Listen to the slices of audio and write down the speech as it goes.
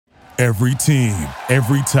Every team,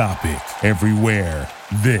 every topic, everywhere.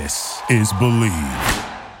 This is Believe.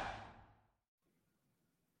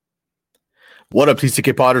 What up,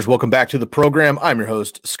 TCK Potters? Welcome back to the program. I'm your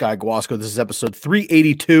host, Sky Guasco. This is episode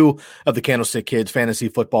 382 of the Candlestick Kids Fantasy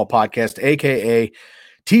Football Podcast, a.k.a.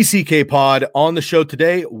 TCK Pod. On the show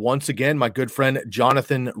today, once again, my good friend,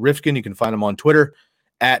 Jonathan Rifkind. You can find him on Twitter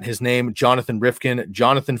at his name, Jonathan Rifkind.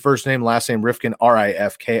 Jonathan, first name, last name, Rifkind,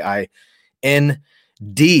 Rifkind.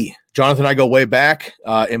 Jonathan and I go way back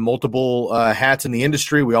in multiple hats in the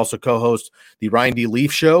industry. We also co-host the Ryan D.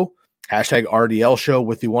 Leaf Show, hashtag RDL Show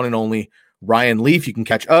with the one and only Ryan Leaf. You can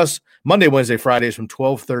catch us Monday, Wednesday, Fridays from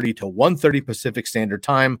 12:30 to 1:30 Pacific Standard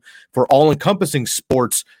Time for all-encompassing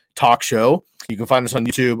sports talk show. You can find us on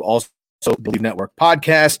YouTube, also Believe Network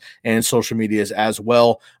podcast, and social medias as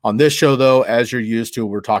well. On this show, though, as you're used to,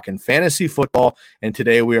 we're talking fantasy football, and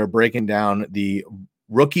today we are breaking down the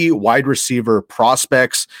rookie wide receiver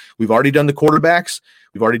prospects. We've already done the quarterbacks.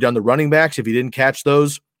 We've already done the running backs. If you didn't catch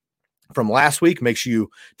those from last week, make sure you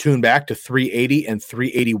tune back to 380 and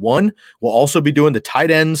 381. We'll also be doing the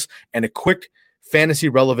tight ends and a quick fantasy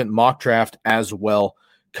relevant mock draft as well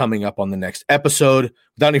coming up on the next episode.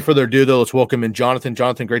 Without any further ado, though, let's welcome in Jonathan.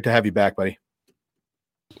 Jonathan, great to have you back, buddy.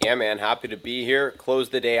 Yeah, man, happy to be here.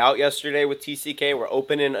 Closed the day out yesterday with TCK. We're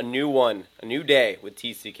opening a new one, a new day with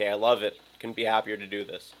TCK. I love it. Couldn't be happier to do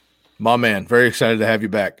this. My man, very excited to have you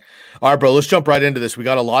back. All right, bro, let's jump right into this. We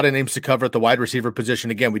got a lot of names to cover at the wide receiver position.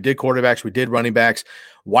 Again, we did quarterbacks, we did running backs.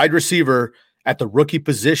 Wide receiver at the rookie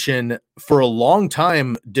position for a long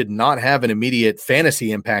time did not have an immediate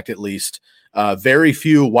fantasy impact, at least. Very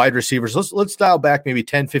few wide receivers. Let's dial back maybe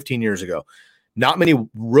 10, 15 years ago. Not many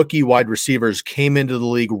rookie wide receivers came into the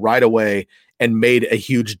league right away and made a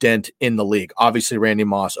huge dent in the league. Obviously, Randy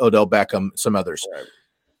Moss, Odell Beckham, some others. Right.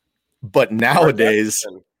 But nowadays,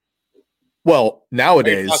 talking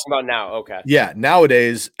about now, okay. Yeah,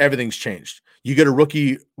 nowadays, everything's changed. You get a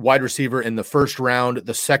rookie wide receiver in the first round,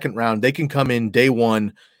 the second round, they can come in day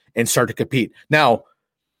one and start to compete. Now,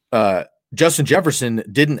 Justin Jefferson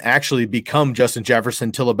didn't actually become Justin Jefferson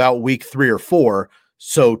until about week 3 or 4.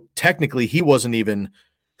 So technically, he wasn't even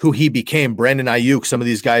who he became. Brandon Ayuk, some of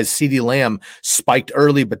these guys, CeeDee Lamb spiked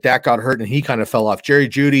early, but Dak got hurt and he kind of fell off. Jerry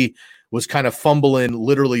Jeudy was kind of fumbling,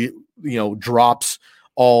 literally, drops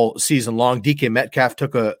all season long. DK Metcalf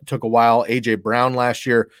took a while. AJ Brown last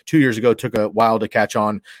year, 2 years ago, took a while to catch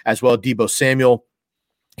on as well. Deebo Samuel,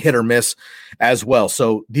 hit or miss as well.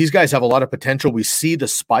 So these guys have a lot of potential. We see the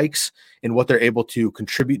spikes in what they're able to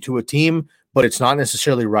contribute to a team, but it's not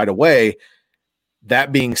necessarily right away.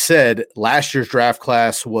 That being said, last year's draft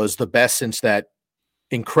class was the best since that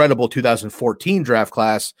incredible 2014 draft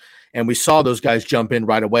class. And we saw those guys jump in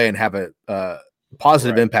right away and have a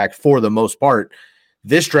positive impact for the most part.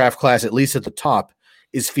 This draft class, at least at the top,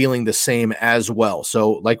 is feeling the same as well.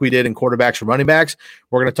 So like we did in quarterbacks and running backs,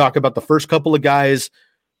 we're going to talk about the first couple of guys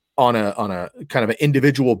on a kind of an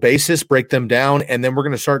individual basis, break them down, and then we're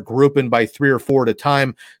going to start grouping by 3 or 4 at a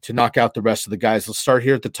time to knock out the rest of the guys. Let's start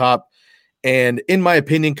here at the top. And in my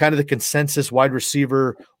opinion, kind of the consensus wide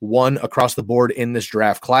receiver one across the board in this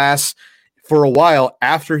draft class. For a while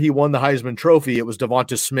after he won the Heisman Trophy, it was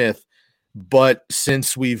Devonta Smith. But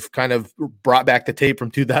since we've kind of brought back the tape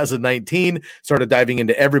from 2019, started diving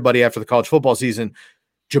into everybody after the college football season,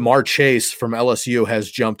 Jamar Chase from LSU has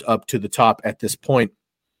jumped up to the top at this point.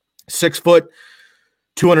 6 foot,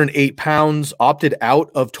 208 pounds, opted out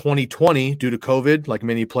of 2020 due to COVID, like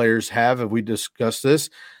many players have we discussed this.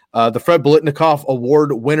 The Fred Biletnikoff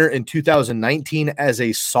Award winner in 2019 as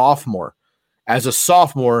a sophomore. As a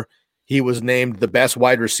sophomore, he was named the best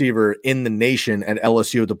wide receiver in the nation at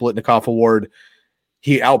LSU at the Biletnikoff Award.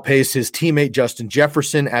 He outpaced his teammate Justin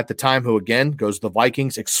Jefferson at the time, who again goes to the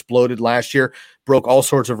Vikings, exploded last year, broke all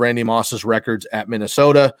sorts of Randy Moss's records at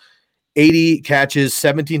Minnesota. 80 catches,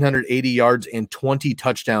 1,780 yards, and 20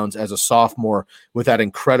 touchdowns as a sophomore with that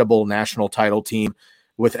incredible national title team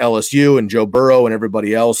with LSU and Joe Burrow and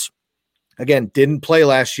everybody else. Again, didn't play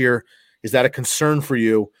last year. Is that a concern for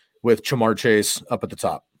you with Jamar Chase up at the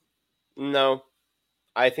top? No.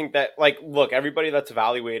 I think that, look, everybody that's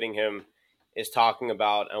evaluating him is talking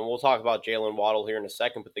about, and we'll talk about Jalen Waddle here in a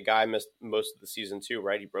second, but the guy missed most of the season too,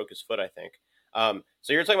 right? He broke his foot, I think.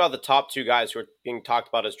 So you're talking about the top 2 guys who are being talked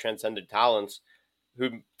about as transcendent talents who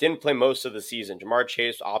didn't play most of the season. Jamar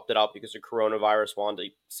Chase opted out because of coronavirus, wanted to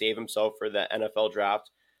save himself for the NFL draft.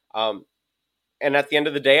 And at the end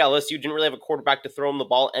of the day, LSU didn't really have a quarterback to throw him the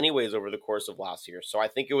ball anyways over the course of last year. So I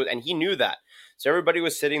think it was, and he knew that. So everybody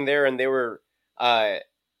was sitting there and they were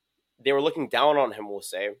looking down on him, we'll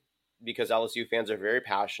say, because LSU fans are very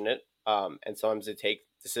passionate. And sometimes they take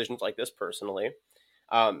decisions like this personally.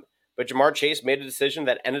 But But Jamar Chase made a decision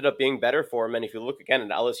that ended up being better for him. And if you look again at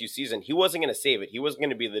the LSU season, he wasn't going to save it. He wasn't going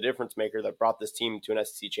to be the difference maker that brought this team to an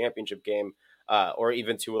SEC championship game or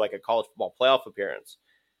even to like a college football playoff appearance.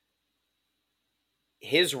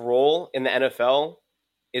 His role in the NFL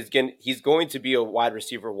he's going to be a wide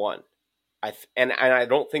receiver one. And I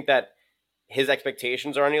don't think that his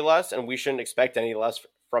expectations are any less, and we shouldn't expect any less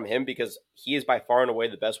from him because he is by far and away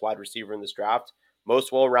the best wide receiver in this draft,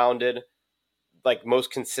 most well-rounded, like most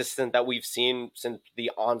consistent that we've seen since the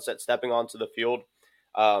onset stepping onto the field.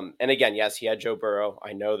 And again, yes, he had Joe Burrow.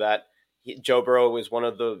 I know that Joe Burrow is one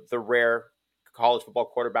of the rare college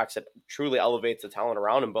football quarterbacks that truly elevates the talent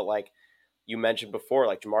around him. But like you mentioned before,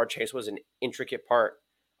 like Jamar Chase was an intricate part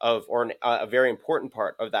of, or a very important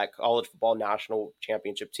part of that college football national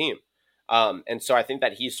championship team. And so I think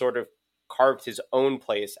that he sort of carved his own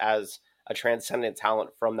place as a transcendent talent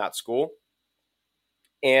from that school.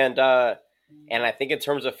 And I think in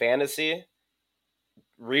terms of fantasy,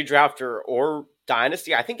 redraft or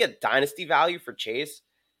dynasty, I think a dynasty value for Chase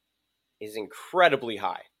is incredibly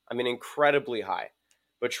high. I mean, incredibly high.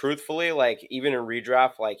 But truthfully, like even in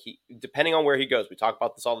redraft, like depending on where he goes, we talk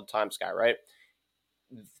about this all the time, Sky, right?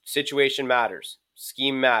 Situation matters,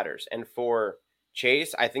 scheme matters. And for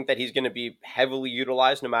Chase, I think that he's going to be heavily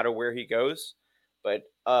utilized no matter where he goes. But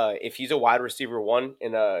if he's a wide receiver one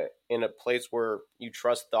in a place where you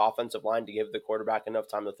trust the offensive line to give the quarterback enough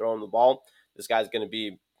time to throw him the ball, this guy's going to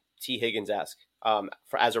be T. Higgins-esque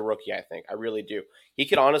as a rookie, I think. I really do. He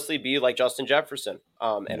could honestly be like Justin Jefferson.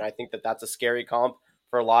 And I think that that's a scary comp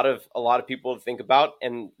for a lot of people to think about,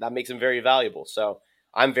 and that makes him very valuable. So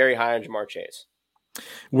I'm very high on Jamar Chase.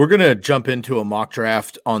 We're going to jump into a mock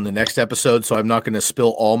draft on the next episode, so I'm not going to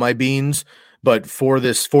spill all my beans. But for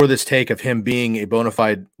this take of him being a bona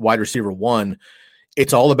fide wide receiver one,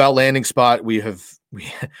 it's all about landing spot. We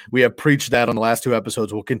have preached that on the last two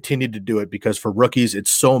episodes. We'll continue to do it because for rookies,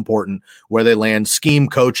 it's so important where they land, scheme,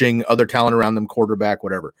 coaching, other talent around them, quarterback,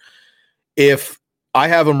 whatever. If I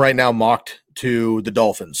have him right now mocked to the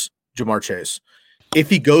Dolphins, Jamar Chase, if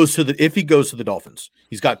he goes to the Dolphins,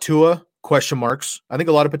 he's got Tua. Question marks. I think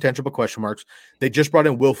a lot of potential, but question marks. They just brought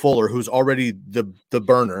in Will Fuller, who's already the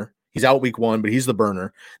burner. He's out week one, but he's the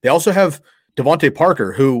burner. They also have Devontae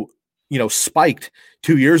Parker, who, spiked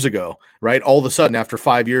 2 years ago, right? All of a sudden, after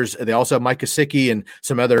 5 years, they also have Mike Gesicki and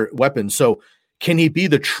some other weapons. So can he be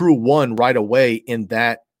the true one right away in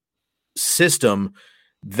that system?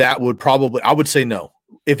 That would probably, I would say no.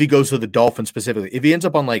 If he goes to the Dolphins specifically, if he ends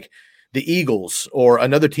up on like the Eagles or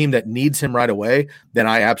another team that needs him right away, then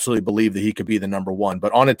I absolutely believe that he could be the number one.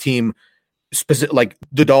 But on a team like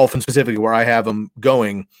the Dolphins specifically, where I have him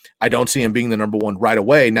going, I don't see him being the number one right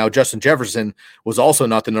away. Now, Justin Jefferson was also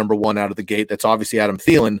not the number one out of the gate. That's obviously Adam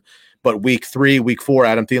Thielen. But week 3, week 4,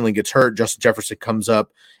 Adam Thielen gets hurt. Justin Jefferson comes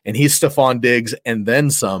up, and he's Stephon Diggs and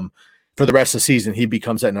then some. For the rest of the season, he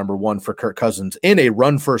becomes that number one for Kirk Cousins in a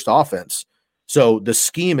run-first offense. So the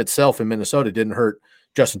scheme itself in Minnesota didn't hurt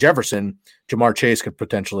Justin Jefferson. Jamar Chase could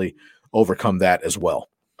potentially overcome that as well.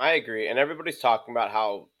 I agree. And everybody's talking about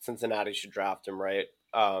how Cincinnati should draft him, right?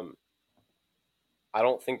 I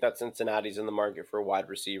don't think that Cincinnati's in the market for a wide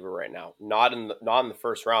receiver right now. Not in the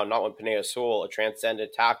first round, not when Penei Sewell, a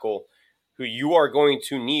transcendent tackle who you are going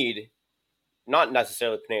to need, not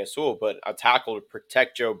necessarily Penei Sewell, but a tackle to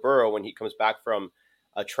protect Joe Burrow when he comes back from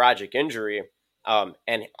a tragic injury.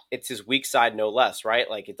 And it's his weak side, no less, right?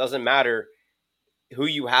 Like, it doesn't matter who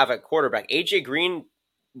you have at quarterback. AJ Green,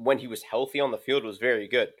 when he was healthy on the field, was very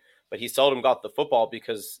good, but he seldom got the football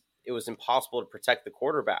because it was impossible to protect the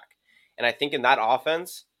quarterback. And I think in that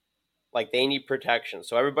offense, like, they need protection.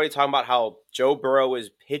 So everybody talking about how Joe Burrow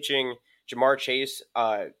is pitching Jamar Chase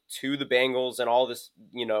to the Bengals and all this,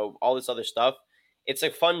 all this other stuff. It's a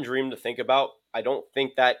fun dream to think about. I don't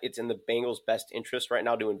think that it's in the Bengals' best interest right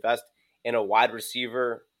now to invest in a wide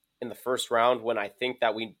receiver in the first round when I think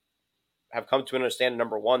that we have come to understand,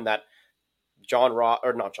 number one, that John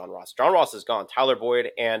Ross is gone. Tyler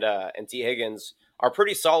Boyd and T. Higgins are a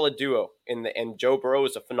pretty solid duo, and Joe Burrow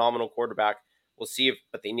is a phenomenal quarterback. We'll see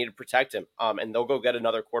but they need to protect him, and they'll go get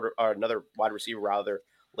another wide receiver rather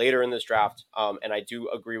later in this draft. And I do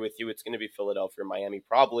agree with you; it's going to be Philadelphia or Miami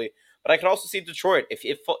probably, but I can also see Detroit if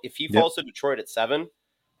he falls to Detroit at 7.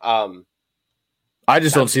 I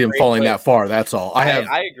just don't see him falling that far. That's all.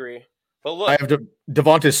 I agree. But look, I have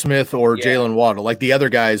Devonta Smith or Jalen Waddle. Like, the other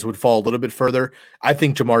guys would fall a little bit further. I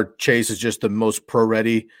think Jamar Chase is just the most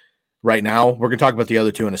pro-ready right now. We're going to talk about the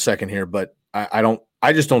other two in a second here, but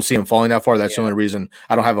I just don't see him falling that far. That's the only reason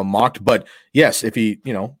I don't have him mocked. But yes, if he,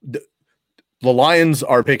 the Lions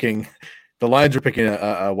are picking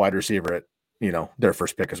a wide receiver at, their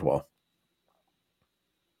first pick as well.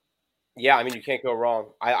 Yeah, I mean, you can't go wrong.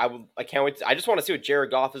 I can't wait. I just want to see what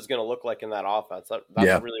Jared Goff is going to look like in that offense. That's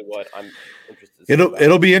Yeah. really what I'm interested to see about.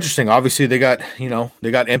 It'll be interesting. Obviously, they got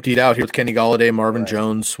emptied out here with Kenny Galladay, Marvin Right.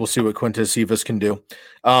 Jones. We'll see what Quintez Cephas can do.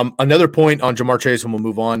 Another point on Jamar Chase, and we'll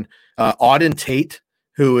move on. Auden Tate,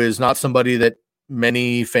 who is not somebody that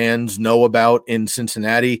many fans know about in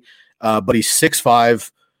Cincinnati, but he's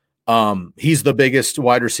 6'5". He's the biggest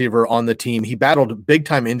wide receiver on the team. He battled big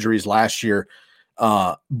time injuries last year,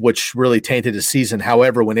 which really tainted his season.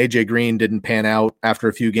 However, when AJ Green didn't pan out after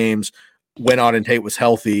a few games, when Auden Tate was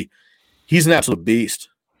healthy, he's an absolute beast.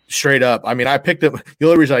 Straight up. I mean, I picked him. The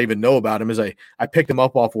only reason I even know about him is I picked him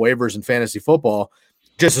up off waivers in fantasy football,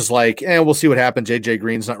 just as like, we'll see what happens. AJ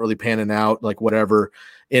Green's not really panning out, like whatever,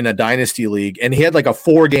 in a dynasty league. And he had like a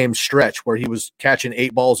 4-game stretch where he was catching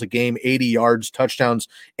 8 balls a game, 80 yards, touchdowns,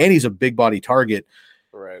 and he's a big body target.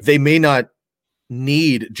 Right. They may not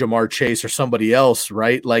need Jamar Chase or somebody else,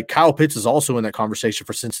 right? Like Kyle Pitts is also in that conversation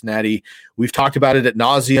for Cincinnati. We've talked about it at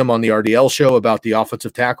nauseum on the RDL show about the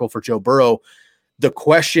offensive tackle for Joe Burrow. The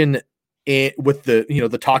question with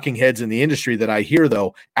the talking heads in the industry that I hear,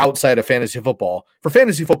 though, outside of fantasy football, for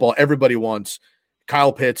fantasy football, everybody wants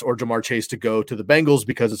Kyle Pitts or Jamar Chase to go to the Bengals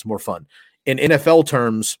because it's more fun. In NFL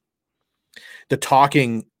terms, the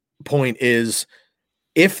talking point is,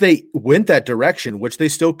 if they went that direction, which they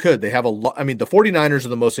still could, they have a lot. I mean, the 49ers are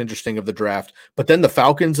the most interesting of the draft, but then the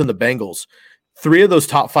Falcons and the Bengals, 3 of those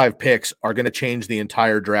top 5 picks are going to change the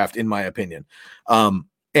entire draft, in my opinion. And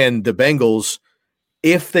the Bengals,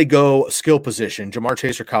 if they go skill position, Jamar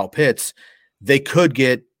Chase or Kyle Pitts, they could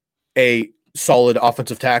get a solid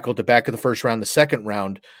offensive tackle to back of the first round, the second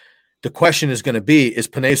round. The question is going to be, is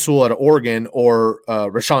Penei Sewell out of Oregon or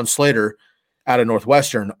Rashawn Slater out of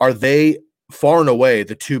Northwestern, are they far and away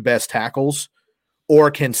the 2 best tackles,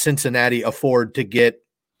 or can Cincinnati afford to get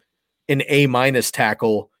an A-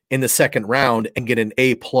 tackle in the second round and get an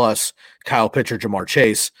A+ Kyle Pitts or Jamar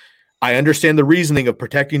Chase? I understand the reasoning of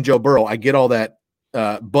protecting Joe Burrow. I get all that.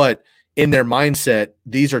 But in their mindset,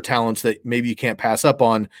 these are talents that maybe you can't pass up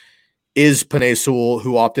on. Is Penei Sewell,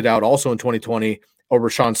 who opted out also in 2020, or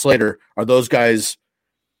Rashawn Slater, are those guys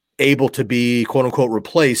able to be quote unquote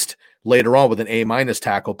replaced later on with an A-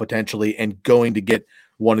 tackle potentially, and going to get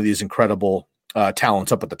one of these incredible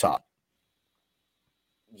talents up at the top?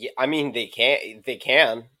 Yeah, I mean, they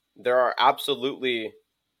can. There are absolutely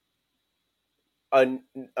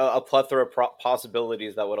a plethora of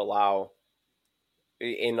possibilities that would allow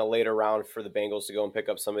in a later round for the Bengals to go and pick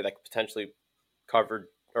up somebody that could potentially cover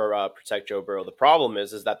or protect Joe Burrow. The problem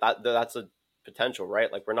is that's a potential,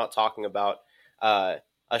 right? Like, we're not talking about a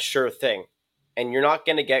sure thing, and you're not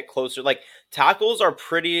going to get closer. Like, tackles are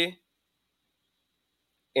pretty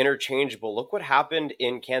interchangeable. Look what happened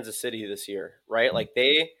in Kansas City this year, right? Like,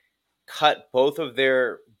 they cut both of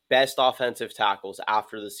their best offensive tackles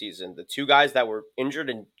after the season. The 2 guys that were injured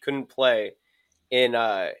and couldn't play in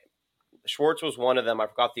Schwartz was one of them. I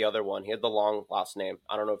forgot the other one. He had the long last name.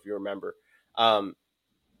 I don't know if you remember.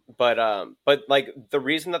 But like, the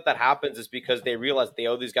reason that happens is because they realize they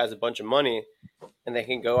owe these guys a bunch of money, and they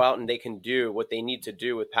can go out and they can do what they need to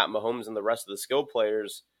do with Pat Mahomes and the rest of the skill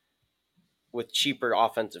players with cheaper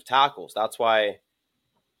offensive tackles. That's why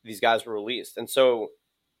these guys were released. And so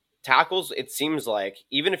tackles, it seems like,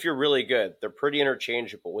 even if you're really good, they're pretty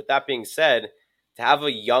interchangeable. With that being said, to have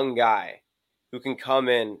a young guy who can come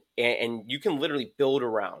in and you can literally build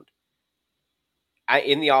around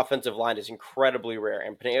in the offensive line is incredibly rare.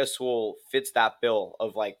 And Penei Sewell fits that bill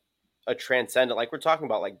of like a transcendent, like we're talking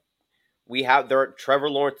about. Like, Trevor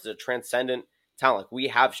Lawrence is a transcendent talent. Like, we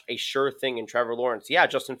have a sure thing in Trevor Lawrence. Yeah,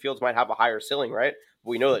 Justin Fields might have a higher ceiling, right? But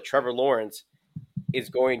we know that Trevor Lawrence is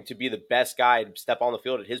going to be the best guy to step on the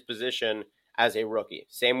field at his position as a rookie.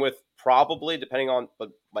 Same with, probably, depending on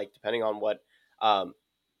what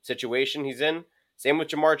situation he's in. Same with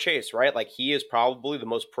Jamar Chase, right? Like, he is probably the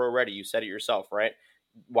most pro ready. You said it yourself, right?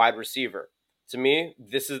 Wide receiver. To me,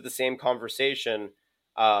 this is the same conversation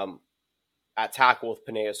at tackle with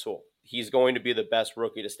Penei Sewell. He's going to be the best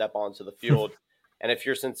rookie to step onto the field. And if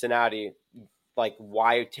you're Cincinnati, like,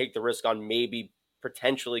 why take the risk on maybe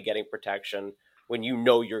potentially getting protection when you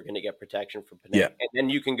know you're going to get protection from Penei? Yeah. And then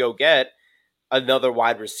you can go get another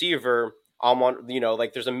wide receiver.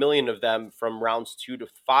 Like, there's a million of them from rounds 2 to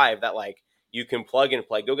 5 that, like, you can plug and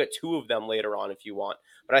play. Go get 2 of them later on if you want.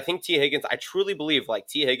 But I think I truly believe, like,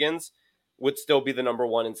 T. Higgins would still be the number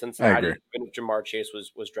 1 in Cincinnati even if Jamar Chase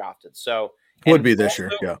was drafted. So would be this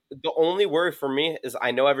year. Yeah. The only worry for me is,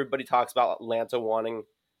 I know everybody talks about Atlanta wanting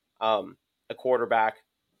a quarterback.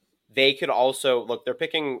 They could also look. They're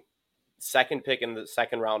picking second pick in the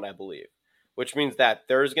second round, I believe, which means that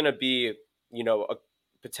there's going to be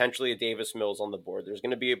a potentially a Davis Mills on the board. There's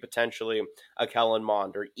going to be potentially a Kellen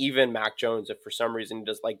Mond or even Mac Jones if for some reason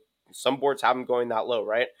just like some boards have him going that low,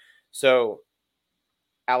 right? So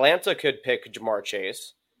Atlanta could pick Jamar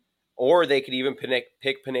Chase, or they could even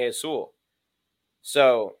pick Penei Sewell.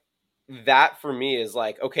 So that for me is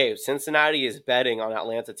like, okay, Cincinnati is betting on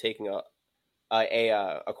Atlanta taking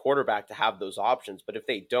a quarterback to have those options. But if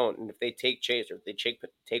they don't, and if they take Chase or if they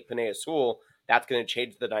take Penei Sewell, that's going to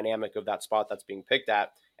change the dynamic of that spot that's being picked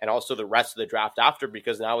at, and also the rest of the draft after,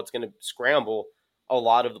 because now it's going to scramble a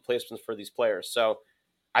lot of the placements for these players. So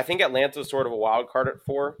I think Atlanta's sort of a wild card at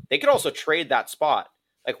 4. They could also trade that spot.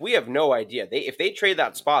 Like, we have no idea. If they trade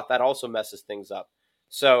that spot, that also messes things up.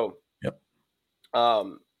 So, Yep.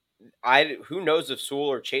 Who knows if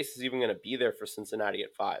Sewell or Chase is even going to be there for Cincinnati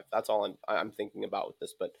at 5. That's all I'm thinking about with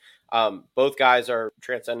this. But both guys are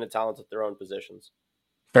transcendent talents at their own positions.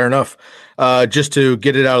 Fair enough. Just to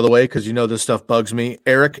get it out of the way, because this stuff bugs me.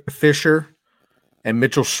 Eric Fisher and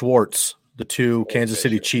Mitchell Schwartz, the two Kansas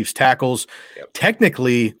City Chiefs tackles. Yep.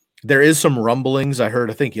 Technically, there is some rumblings I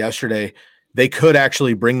heard, I think yesterday, they could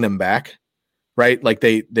actually bring them back, right? Like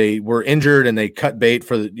they were injured and they cut bait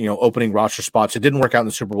for the opening roster spots. It didn't work out in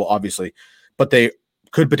the Super Bowl, obviously, but they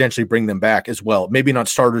could potentially bring them back as well. Maybe not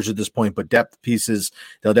starters at this point, but depth pieces.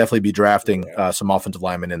 They'll definitely be drafting some offensive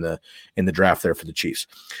linemen in the draft there for the Chiefs.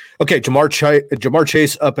 Okay, Jamar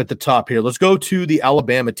Chase up at the top here. Let's go to the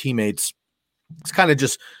Alabama teammates. Let's kind of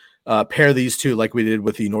just pair these two like we did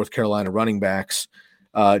with the North Carolina running backs,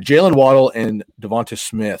 Jalen Waddle and Devonta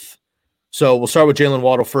Smith. So we'll start with Jalen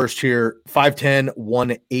Waddle first here. 5'10",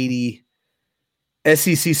 180,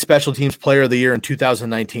 SEC Special Teams Player of the Year in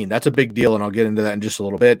 2019. That's a big deal, and I'll get into that in just a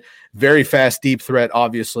little bit. Very fast, deep threat,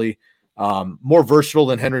 obviously. More versatile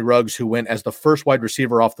than Henry Ruggs, who went as the first wide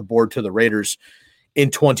receiver off the board to the Raiders in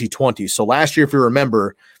 2020. So last year, if you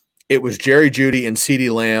remember, it was Jerry Jeudy and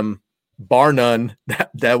CeeDee Lamb, bar none.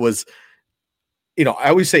 That was – I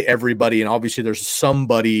always say everybody, and obviously there's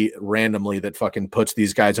somebody randomly that fucking puts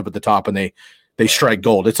these guys up at the top and they strike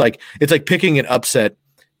gold. It's like picking an upset,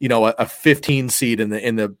 a 15 seed in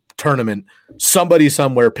the tournament. Somebody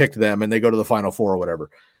somewhere picked them and they go to the Final Four or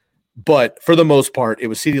whatever. But for the most part, it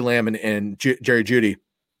was CeeDee Lamb and Jerry Jeudy.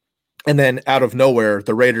 And then out of nowhere,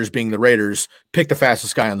 the Raiders, being the Raiders, pick the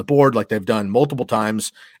fastest guy on the board like they've done multiple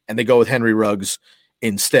times, and they go with Henry Ruggs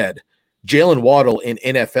instead. Jalen Waddle in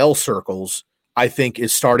NFL circles, I think,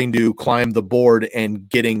 is starting to climb the board and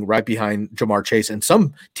getting right behind Jamar Chase. And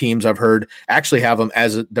some teams I've heard actually have him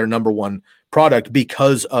as their number one product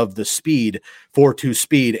because of the speed, 4.2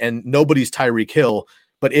 speed. And nobody's Tyreek Hill,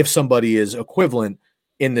 but if somebody is equivalent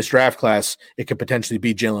in this draft class, it could potentially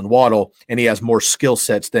be Jalen Waddle, and he has more skill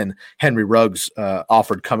sets than Henry Ruggs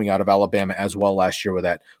offered coming out of Alabama as well last year with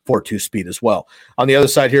that 4.2 speed as well. On the other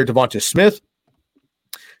side here, Devonta Smith,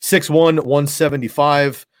 6'1",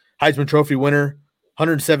 175, Heisman Trophy winner,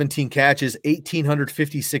 117 catches,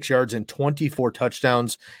 1,856 yards, and 24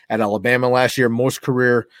 touchdowns at Alabama last year. Most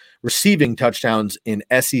career receiving touchdowns in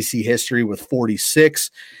SEC history with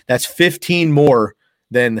 46. That's 15 more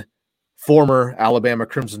than former Alabama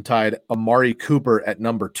Crimson Tide Amari Cooper at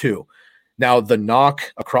number 2. Now, the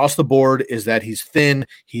knock across the board is that he's thin,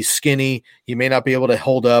 he's skinny, he may not be able to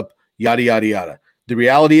hold up, yada, yada, yada. The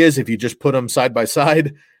reality is, if you just put him side by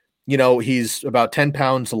side, he's about 10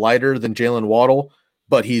 pounds lighter than Jalen Waddle,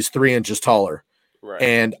 but he's 3 inches taller. Right.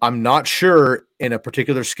 And I'm not sure in a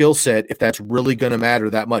particular skill set if that's really going to matter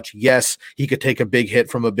that much. Yes, he could take a big hit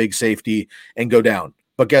from a big safety and go down.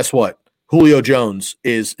 But guess what? Julio Jones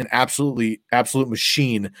is an absolute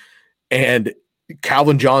machine. And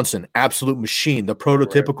Calvin Johnson, absolute machine, the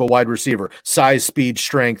prototypical wide receiver, size, speed,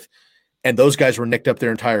 strength. And those guys were nicked up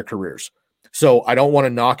their entire careers. So I don't want to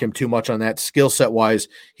knock him too much on that. Skill set wise,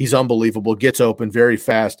 he's unbelievable. Gets open very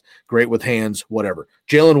fast, great with hands, whatever.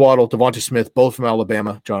 Jalen Waddle, Devonta Smith, both from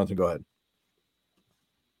Alabama. Jonathan, go ahead.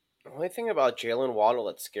 The only thing about Jalen Waddle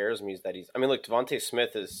that scares me is that Devonta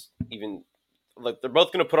Smith is even they're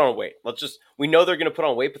both going to put on weight. We know they're going to put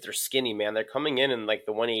on weight, but they're skinny, man. They're coming in like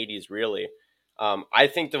the 180s, really. I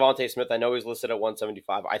think Devonta Smith, I know he's listed at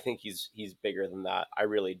 175. I think he's bigger than that. I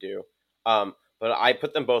really do. But I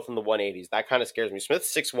put them both in the 180s. That kind of scares me.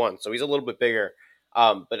 Smith's 6'1", so he's a little bit bigger.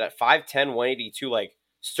 But at 5'10", 182, like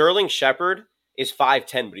Sterling Shepard is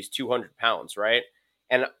 5'10", but he's 200 pounds, right?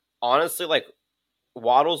 And honestly, like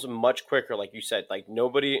Waddle's much quicker, like you said. Like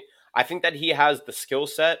I think that he has the skill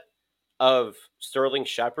set of Sterling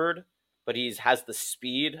Shepard, but he has the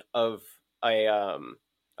speed of a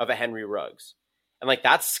Henry Ruggs. And like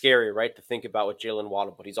that's scary, right, to think about with Jalen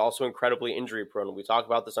Waddle, but he's also incredibly injury prone. We talked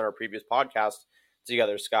about this on our previous podcast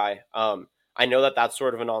together, Sky. I know that that's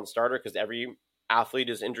sort of a non-starter because every athlete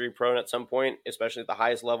is injury prone at some point, especially at the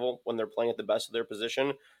highest level when they're playing at the best of their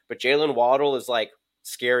position. But Jalen Waddle is like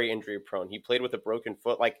scary injury prone. He played with a broken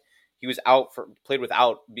foot. Like he was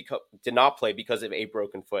did not play because of a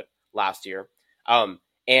broken foot last year.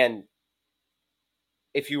 And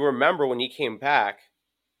if you remember when he came back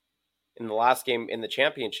in the last game, in the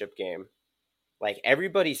championship game, like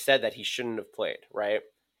everybody said that he shouldn't have played, right?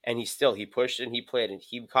 And he pushed and he played, and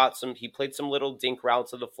he played some little dink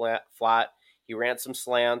routes to the flat. He ran some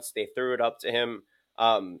slants. They threw it up to him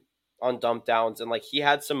on dump downs. And like, he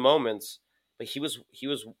had some moments, but he was,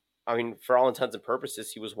 I mean, for all intents and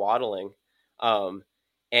purposes, he was waddling.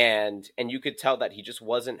 And you could tell that he just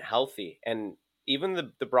wasn't healthy. And even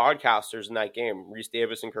the broadcasters in that game, Reese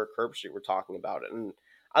Davis and Kirk Herbstreit, were talking about it. And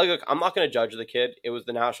I'm not going to judge the kid. It was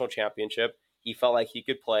the national championship. He felt like he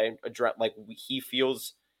could play. Like he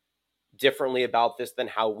feels differently about this than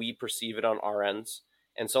how we perceive it on our ends.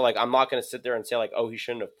 And so like, I'm not going to sit there and say like, oh, he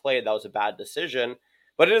shouldn't have played. That was a bad decision.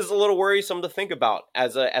 But it is a little worrisome to think about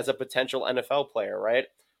as a potential NFL player, right?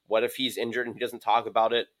 What if he's injured and he doesn't talk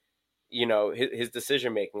about it? You know, his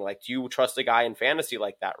decision making. Like, do you trust a guy in fantasy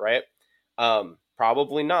like that, right?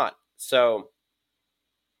 Probably not. So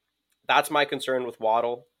that's my concern with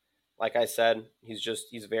Waddle. Like I said, he's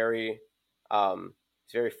very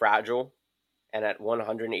fragile. And at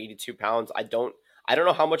 182 pounds, I don't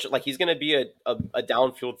know how much, like, he's going to be a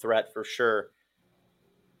downfield threat for sure.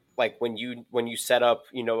 Like when you set up,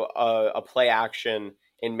 you know, a play action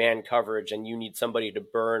in man coverage and you need somebody to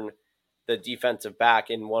burn the defensive back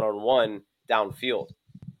in one-on-one downfield.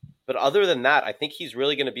 But other than that, I think he's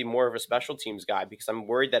really going to be more of a special teams guy, because I'm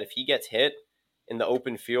worried that if he gets hit in the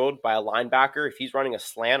open field by a linebacker, if he's running a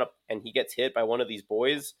slant up and he gets hit by one of these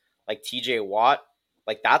boys like TJ Watt,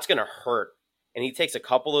 like that's going to hurt. And he takes a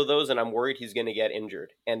couple of those and I'm worried he's going to get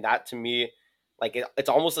injured. And that to me, like it's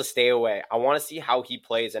almost a stay away. I want to see how he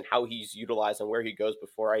plays and how he's utilized and where he goes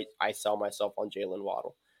before I sell myself on Jalen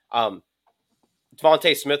Waddle.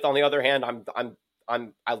 Devontae Smith, on the other hand,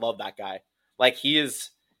 I love that guy. Like he's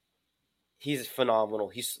phenomenal.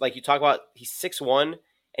 He's like, you talk about, he's 6'1"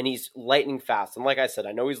 and he's lightning fast. And like I said,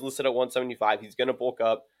 I know he's listed at 175. He's going to bulk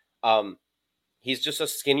up. He's just a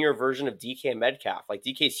skinnier version of DK Metcalf. Like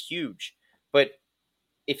DK's huge, but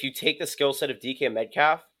if you take the skill set of DK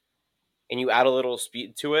Metcalf and you add a little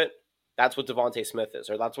speed to it, that's what Devontae Smith is,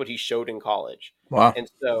 or that's what he showed in college. Wow. And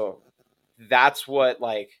so that's what,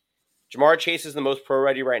 like, Jamar Chase is the most pro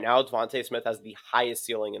ready right now. Devontae Smith has the highest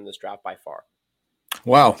ceiling in this draft by far.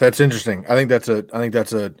 Wow, that's interesting. I think that's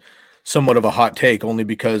a somewhat of a hot take, only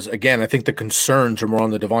because, again, I think the concerns are more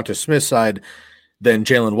on the Devonta Smith side than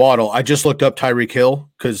Jalen Waddle. I just looked up Tyreek Hill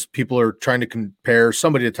because people are trying to compare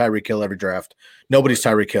somebody to Tyreek Hill every draft. Nobody's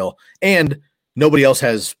Tyreek Hill, and nobody else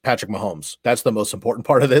has Patrick Mahomes. That's the most important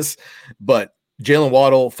part of this. But Jalen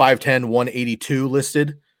Waddle, 5'10", 182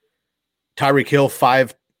 listed. Tyreek Hill,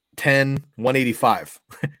 5'10", 185.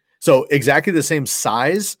 So exactly the same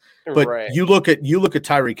size. But right. you look at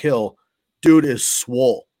Tyreek Hill, dude is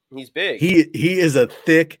swole. He's big. He is a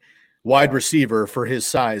thick wide receiver for his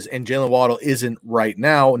size, and Jalen Waddle isn't right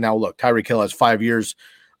now. Now look, Tyreek Hill has 5 years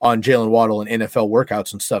on Jalen Waddle and NFL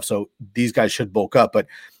workouts and stuff, so these guys should bulk up. But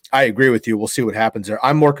I agree with you. We'll see what happens there.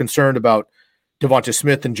 I'm more concerned about Devonta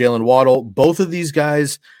Smith and Jalen Waddle. Both of these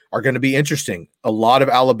guys are going to be interesting. A lot of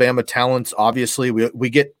Alabama talents, obviously. We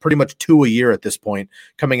get pretty much 2 a year at this point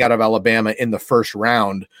coming out of Alabama in the first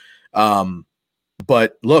round.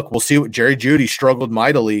 But look, we'll see what Jerry Jeudy struggled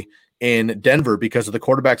mightily in Denver because of the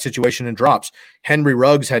quarterback situation and drops. Henry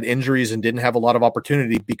Ruggs had injuries and didn't have a lot of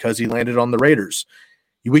opportunity because he landed on the Raiders.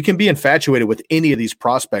 We can be infatuated with any of these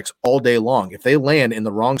prospects all day long. If they land in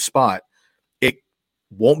the wrong spot, it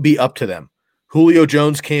won't be up to them. Julio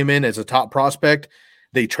Jones came in as a top prospect.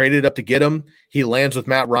 They traded up to get him. He lands with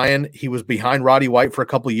Matt Ryan. He was behind Roddy White for a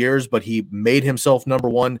couple of years, but he made himself number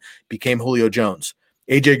one, became Julio Jones.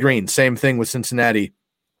 AJ Green, same thing with Cincinnati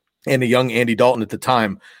and a young Andy Dalton at the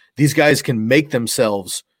time. These guys can make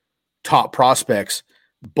themselves top prospects,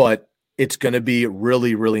 but it's going to be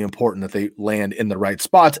really, really important that they land in the right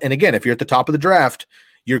spots. And again, if you're at the top of the draft,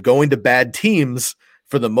 you're going to bad teams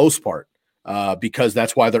for the most part because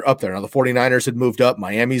that's why they're up there. Now, the 49ers had moved up.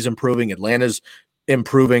 Miami's improving. Atlanta's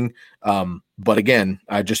improving. But again,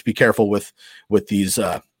 just be careful with these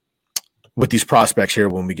prospects here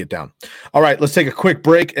when we get down. All right, let's take a quick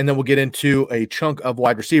break, and then we'll get into a chunk of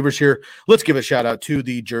wide receivers here. Let's give a shout-out to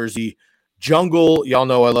the Jersey Jungle. Y'all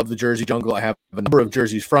know I love the Jersey Jungle. I have a number of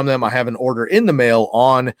jerseys from them. I have an order in the mail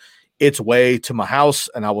on its way to my house,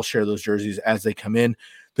 and I will share those jerseys as they come in.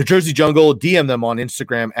 The Jersey Jungle, DM them on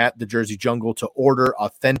Instagram at the Jersey Jungle to order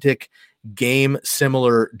authentic game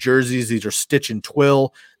similar jerseys. These are stitch and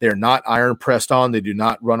twill. They're not iron pressed on. They do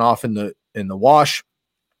not run off in the wash.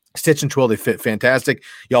 Stitch and twill, they fit fantastic.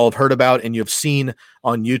 Y'all have heard about and you've seen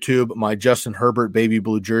on YouTube my Justin Herbert baby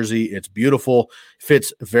blue jersey. It's beautiful,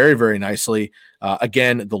 fits very, very nicely.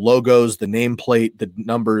 Again, the logos, the nameplate, the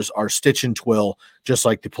numbers are stitch and twill, just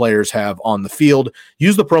like the players have on the field.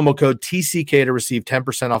 Use the promo code TCK to receive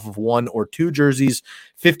 10% off of 1 or 2 jerseys,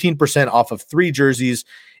 15% off of 3 jerseys.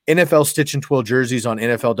 NFL stitch and twill jerseys on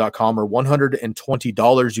NFL.com are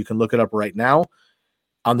 $120. You can look it up right now.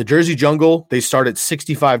 On the Jersey Jungle, they start at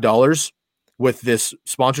 $65 with this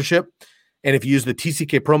sponsorship. And if you use the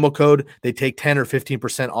TCK promo code, they take 10 or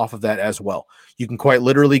 15% off of that as well. You can quite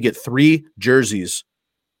literally get 3 jerseys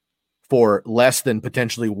for less than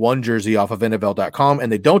potentially 1 jersey off of NFL.com.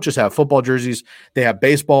 And they don't just have football jerseys. They have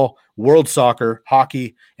baseball, world soccer,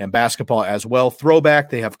 hockey, and basketball as well.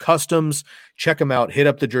 Throwback, they have customs. Check them out. Hit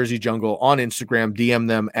up the Jersey Jungle on Instagram. DM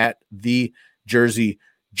them at the Jersey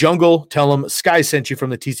Jungle. Tell them Sky sent you from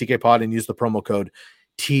the TCK pod and use the promo code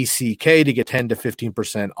TCK to get 10 to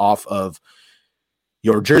 15% off of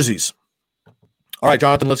your jerseys. All right,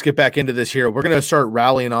 Jonathan, let's get back into this here. We're going to start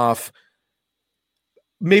rallying off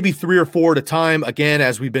maybe 3 or 4 at a time, again,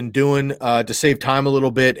 as we've been doing to save time a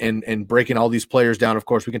little bit and breaking all these players down. Of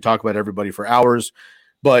course, we can talk about everybody for hours,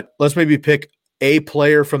 but let's maybe pick a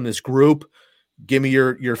player from this group. Give me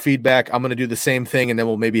your feedback. I'm going to do the same thing, and then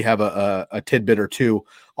we'll maybe have a tidbit or two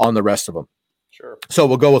on the rest of them. Sure. So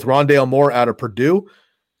we'll go with Rondale Moore out of Purdue,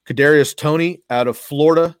 Kadarius Toney out of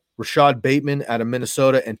Florida, Rashad Bateman out of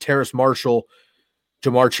Minnesota, and Terrace Marshall,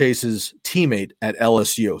 Jamar Chase's teammate at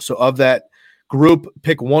LSU. So of that group,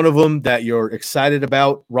 pick one of them that you're excited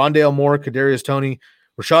about. Rondale Moore, Kadarius Toney,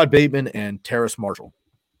 Rashad Bateman, and Terrace Marshall.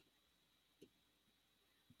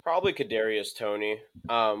 Probably Kadarius Toney.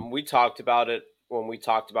 We talked about it when we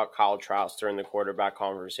talked about Kyle Trask during the quarterback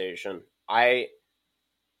conversation. Kyle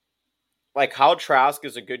Trask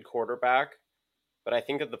is a good quarterback, but I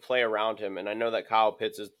think of the play around him, and I know that Kyle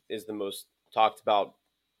Pitts is the most talked about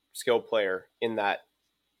skill player in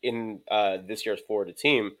this year's Florida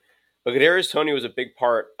team. But Kadarius Toney was a big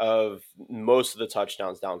part of most of the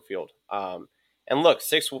touchdowns downfield. And look,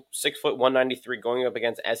 6 foot 193 going up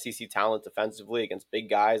against SEC talent defensively against big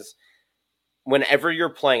guys. Whenever you're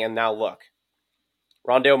playing, and now look,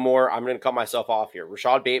 Rondale Moore, I'm going to cut myself off here.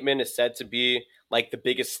 Rashad Bateman is said to be like the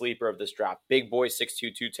biggest sleeper of this draft. Big boy, 6'2",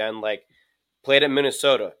 210, like played at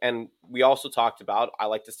Minnesota. And we also talked about, I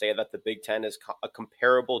like to say that the Big Ten is a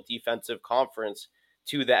comparable defensive conference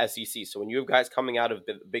to the SEC. So when you have guys coming out of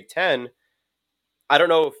the Big Ten, I don't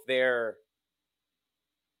know if they're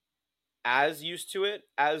as used to it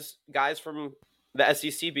as guys from the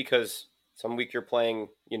SEC, because some week you're playing,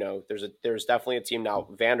 there's definitely a team now.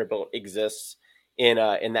 Vanderbilt exists in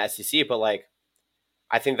the SEC, but like,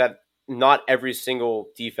 I think that not every single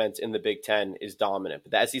defense in the Big Ten is dominant,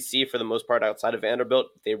 but the SEC, for the most part, outside of Vanderbilt,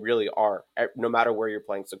 they really are, no matter where you're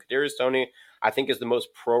playing. So Kadarius Toney, I think, is the most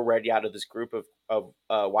pro-ready out of this group of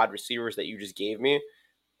wide receivers that you just gave me.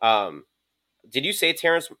 Did you say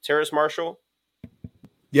Terrace Marshall?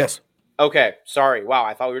 Yes. Okay, sorry. Wow,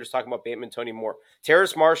 I thought we were just talking about Bateman, Toney Moore.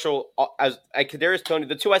 Terrace Marshall, Kadarius Toney,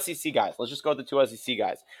 the 2 SEC guys. Let's just go with the 2 SEC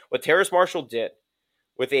guys. What Terrace Marshall did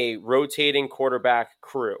with a rotating quarterback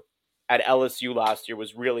crew at LSU last year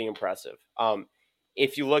was really impressive.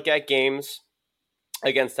 If you look at games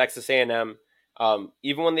against Texas A&M,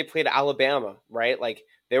 even when they played Alabama, right? Like,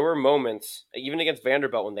 there were moments, even against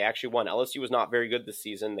Vanderbilt, when they actually won. LSU was not very good this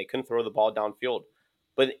season. They couldn't throw the ball downfield.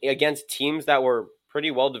 But against teams that were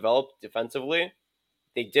pretty well developed defensively,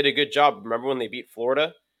 they did a good job. Remember when they beat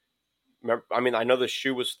Florida? I know the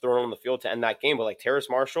shoe was thrown on the field to end that game, but like Terrace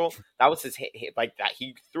Marshall, that was his he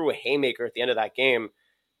threw a haymaker at the end of that game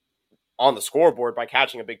on the scoreboard by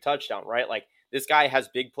catching a big touchdown, right? Like, this guy has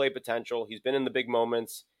big play potential. He's been in the big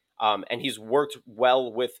moments, and he's worked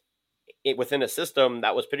well within a system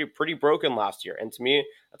that was pretty broken last year. And to me,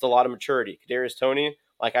 that's a lot of maturity. Kadarius Toney,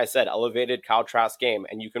 like I said, elevated Kyle Trask game,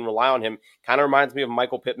 and you can rely on him. Kind of reminds me of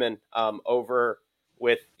Michael Pittman over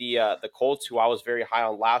with the Colts, who I was very high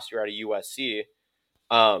on last year out of USC.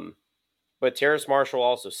 But Terrace Marshall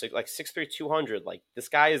also 6'3", 200. Like, this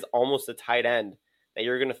guy is almost a tight end that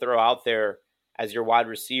you're going to throw out there as your wide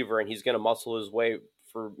receiver, and he's going to muscle his way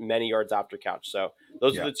for many yards after catch. So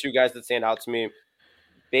those are the 2 guys that stand out to me.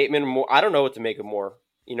 Bateman, Moore, I don't know what to make of Moore.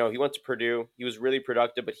 He went to Purdue. He was really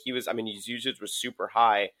productive, but his usage was super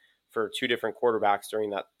high for 2 different quarterbacks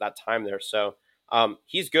during that time there. So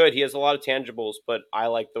he's good. He has a lot of tangibles, but I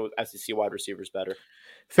like the SEC wide receivers better.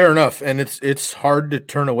 Fair enough. And it's hard to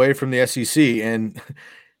turn away from the SEC. And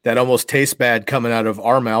that almost tastes bad coming out of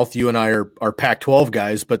our mouth. You and I are Pac-12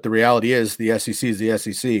 guys, but the reality is the SEC is the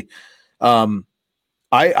SEC.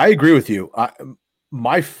 I agree with you.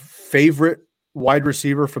 My favorite wide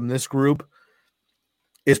receiver from this group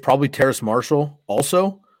is probably Terrace Marshall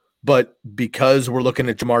also, but because we're looking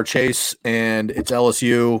at Jamar Chase and it's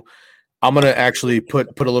LSU, I'm going to actually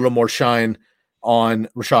put a little more shine on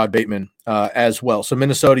Rashad Bateman as well. So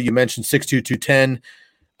Minnesota, you mentioned 6'2", 210.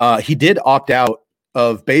 He did opt out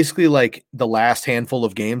of basically like the last handful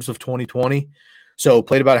of games of 2020. So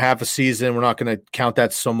played about half a season. We're not going to count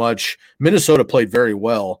that so much. Minnesota played very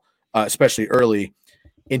well, especially early.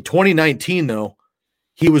 In 2019, though,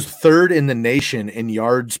 he was third in the nation in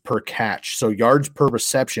yards per catch. So yards per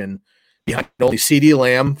reception behind only CeeDee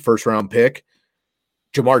Lamb, first round pick,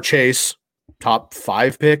 Jamar Chase, top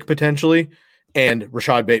 5 pick potentially, and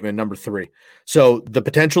Rashad Bateman, number 3. So the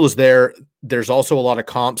potential is there. There's also a lot of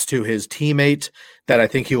comps to his teammate that I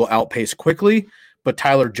think he will outpace quickly. But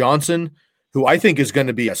Tyler Johnson, who I think is going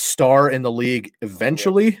to be a star in the league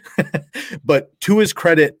eventually, but to his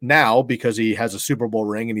credit now, because he has a Super Bowl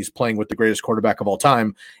ring and he's playing with the greatest quarterback of all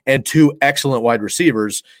time and 2 excellent wide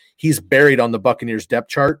receivers, he's buried on the Buccaneers depth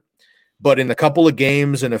chart. But in a couple of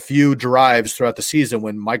games and a few drives throughout the season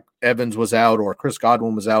when Mike Evans was out or Chris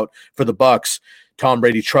Godwin was out for the Bucs, Tom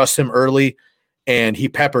Brady trusts him early and he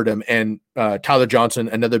peppered him. And Tyler Johnson,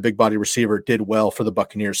 another big body receiver, did well for the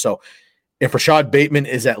Buccaneers. So if Rashad Bateman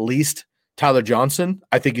is at least Tyler Johnson,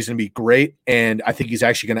 I think he's going to be great. And I think he's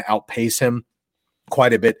actually going to outpace him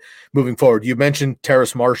quite a bit moving forward. You mentioned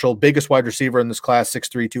Terrace Marshall, biggest wide receiver in this class,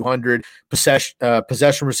 6'3", 200,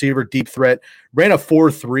 possession receiver, deep threat, ran a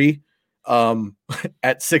 4.3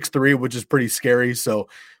 at 6'3", which is pretty scary. So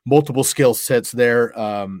multiple skill sets there.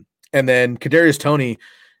 And then Kadarius Toney,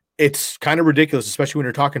 it's kind of ridiculous, especially when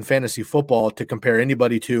you're talking fantasy football, to compare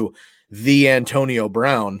anybody to the Antonio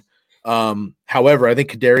Brown. However, I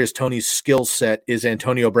think Kadarius Toney's skill set is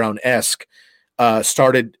Antonio Brown-esque.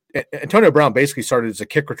 Antonio Brown basically started as a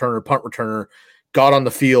kick returner, punt returner, got on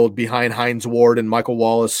the field behind Hines Ward and Michael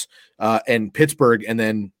Wallace and Pittsburgh, and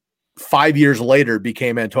then 5 years later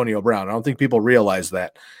became Antonio Brown. I don't think people realize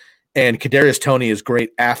that. And Kadarius Toney is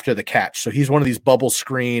great after the catch. So he's one of these bubble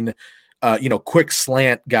screen, quick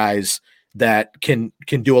slant guys that can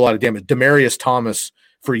do a lot of damage. Demaryius Thomas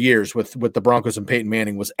for years with the Broncos and Peyton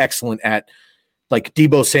Manning was excellent at like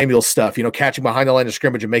Deebo Samuel stuff, catching behind the line of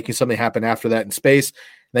scrimmage and making something happen after that in space.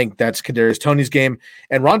 I think that's Kadarius Toney's game.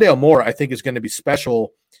 And Rondale Moore, I think, is going to be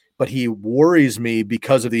special, but he worries me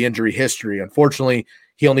because of the injury history. Unfortunately,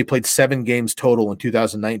 he only played 7 games total in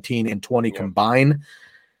 2019 and 20 combined.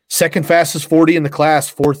 Second fastest 40 in the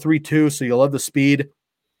class, 4.32. So you'll love the speed.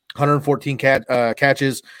 114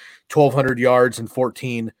 catches, 1,200 yards, and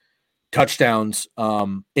 14 touchdowns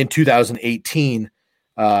in 2018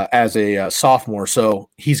 as a sophomore. So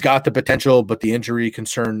he's got the potential, but the injury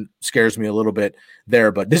concern scares me a little bit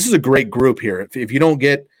there. But this is a great group here. If you don't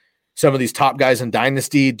get some of these top guys in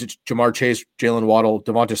Dynasty, Jamar Chase, Jalen Waddle,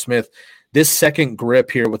 Devonta Smith, this second grip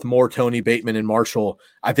here with Moore, Toney, Bateman, and Marshall,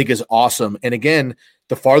 I think is awesome. And again,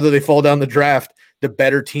 the farther they fall down the draft, the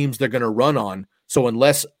better teams they're going to run on. So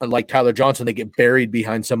unless, like Tyler Johnson, they get buried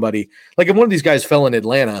behind somebody, like if one of these guys fell in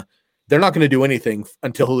Atlanta, they're not going to do anything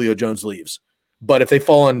until Julio Jones leaves. But if they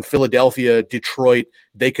fall in Philadelphia, Detroit,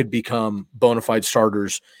 they could become bona fide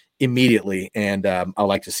starters immediately. And I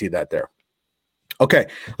like to see that there. Okay,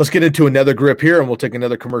 let's get into another grip here, and we'll take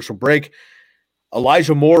another commercial break.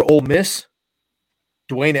 Elijah Moore, Ole Miss,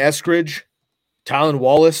 Dwayne Eskridge, Tylan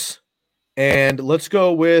Wallace, and let's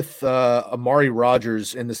go with Amari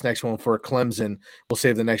Rogers in this next one for Clemson. We'll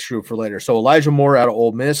save the next group for later. So Elijah Moore out of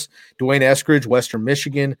Ole Miss, Dwayne Eskridge, Western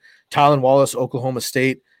Michigan, Tylan Wallace, Oklahoma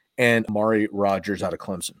State, and Amari Rogers out of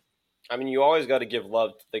Clemson. I mean, you always got to give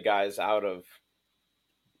love to the guys out of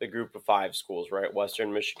the group of 5 schools, right?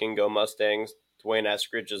 Western Michigan, go Mustangs. Dwayne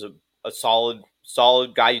Eskridge is a solid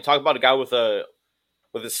guy. You talk about a guy with a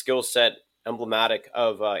skill set emblematic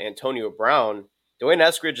of Antonio Brown. Dwayne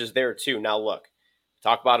Eskridge is there too. Now look,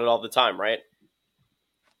 talk about it all the time, right?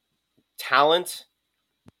 Talent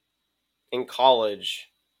in college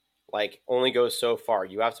only goes so far.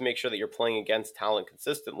 You have to make sure that you're playing against talent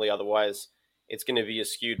consistently. Otherwise, it's going to be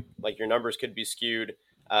skewed. Your numbers could be skewed.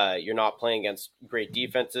 You're not playing against great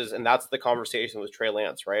defenses. And that's the conversation with Trey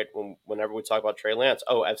Lance, right? Whenever we talk about Trey Lance,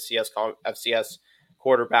 FCS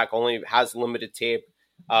quarterback only has limited tape,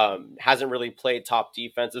 hasn't really played top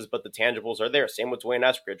defenses, but the tangibles are there. Same with Dwayne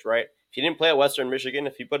Eskridge, right? If he didn't play at Western Michigan,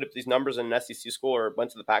 if he put up these numbers in an SEC school or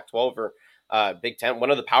went to the Pac-12 or Big Ten,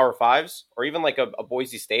 one of the Power Fives, or even a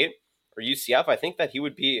Boise State or UCF, I think that he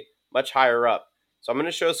would be much higher up So I'm going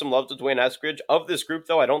to show some love to Dwayne Eskridge. Of this group,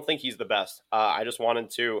 though, I don't think he's the best. I just wanted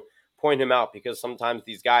to point him out because sometimes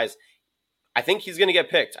these guys, I think he's going to get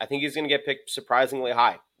picked. I think he's going to get picked surprisingly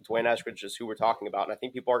high. Dwayne Eskridge is who we're talking about, and I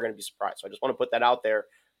think people are going to be surprised. So I just want to put that out there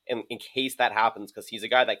in case that happens, because he's a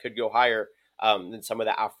guy that could go higher than some of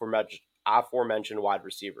the aforementioned wide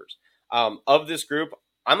receivers. Of this group,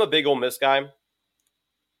 I'm a big Ole Miss guy.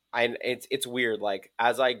 It's weird. Like,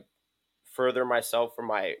 as I further myself from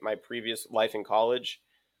my previous life in college,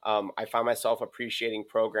 I find myself appreciating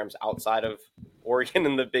programs outside of Oregon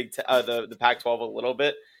and the the Pac-12 a little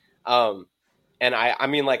bit. And I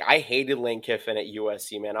mean, like, I hated Lane Kiffin at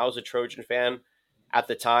USC, man. I was a Trojan fan at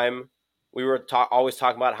the time. We were always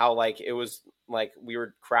talking about how, like, it was like we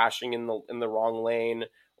were crashing in the wrong lane,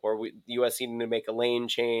 or USC needed to make a lane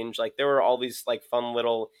change. Like, there were all these, like, fun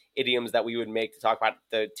little idioms that we would make to talk about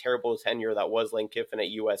the terrible tenure that was Lane Kiffin at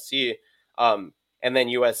USC. And then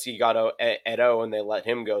USC got at O and they let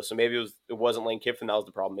him go. So maybe it wasn't Lane Kiffin that was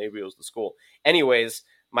the problem. Maybe it was the school. Anyways,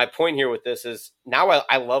 my point here with this is now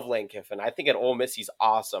I love Lane Kiffin. I think at Ole Miss he's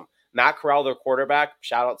awesome. Matt Corral, their quarterback,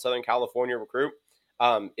 shout out Southern California recruit,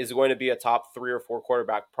 is going to be a top 3 or 4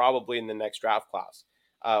 quarterback probably in the next draft class.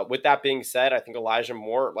 With that being said, I think Elijah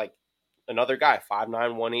Moore, like another guy, 5'9",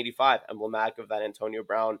 185, emblematic of that Antonio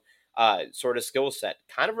Brown sort of skill set.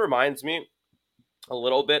 Kind of reminds me a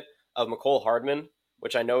little bit of McCole Hardman,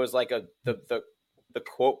 which I know is like the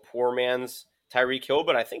quote poor man's Tyreek Hill,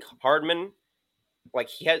 but I think Hardman, like,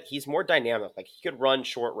 he's more dynamic. Like, he could run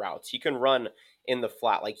short routes. He can run in the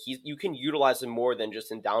flat. Like, you can utilize him more than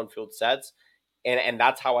just in downfield sets. And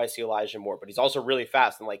that's how I see Elijah Moore. But he's also really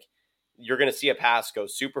fast. And, like, you're going to see a pass go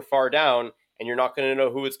super far down, and you're not going to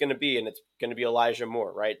know who it's going to be. And it's going to be Elijah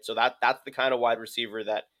Moore, right? So that's the kind of wide receiver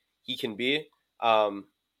that he can be.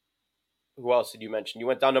 Who else did you mention? You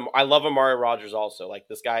went down to – I love Amari Rodgers also. Like,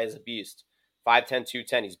 this guy is a beast. 5'10",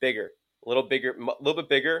 210. He's bigger. A little bit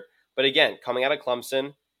bigger. But again, coming out of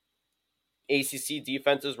Clemson, ACC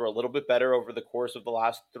defenses were a little bit better over the course of the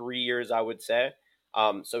last 3 years, I would say.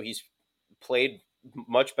 So he's played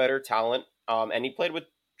much better talent. And he played with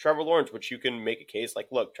Trevor Lawrence, which you can make a case like,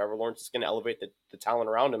 look, Trevor Lawrence is going to elevate the talent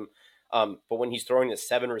around him. But when he's throwing to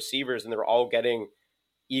 7 receivers and they're all getting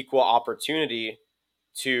equal opportunity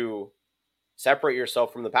to separate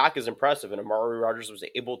yourself from the pack is impressive. And Amari Rodgers was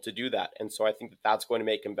able to do that. And so I think that's going to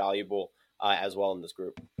make him valuable as well in this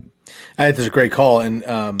group. I think that's a great call. And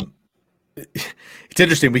it's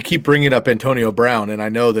interesting. We keep bringing up Antonio Brown, and I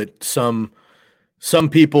know that some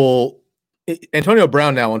people – Antonio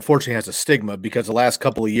Brown now unfortunately has a stigma because the last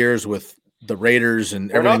couple of years with the Raiders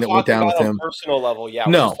and everything that went down with him. Personal level, yeah.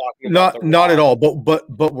 No, not at all.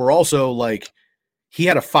 But we're also like – he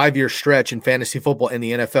had a 5-year stretch in fantasy football in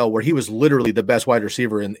the NFL where he was literally the best wide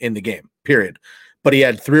receiver in the game, period. But he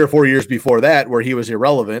had 3 or 4 years before that where he was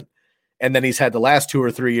irrelevant. And then he's had the last 2 or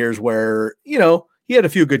 3 years where, you know, he had a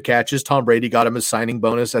few good catches. Tom Brady got him a signing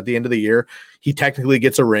bonus at the end of the year. He technically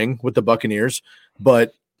gets a ring with the Buccaneers,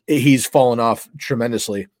 but he's fallen off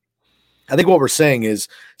tremendously. I think what we're saying is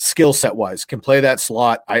skill set wise, can play that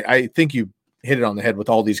slot. I think you hit it on the head with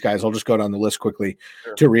all these guys. I'll just go down the list quickly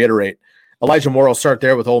to reiterate. Elijah Moore will start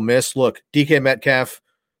there with Ole Miss. Look, DK Metcalf,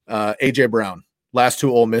 A.J. Brown, last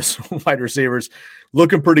 2 Ole Miss wide receivers,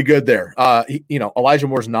 looking pretty good there. Elijah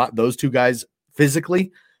Moore's not those 2 guys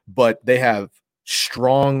physically, but they have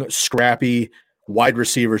strong, scrappy wide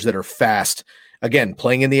receivers that are fast. Again,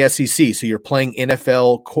 playing in the SEC, so you're playing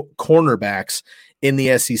NFL cornerbacks in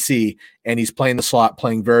the SEC, and he's playing the slot,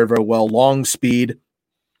 playing very, very well. Long speed.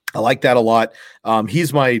 I like that a lot.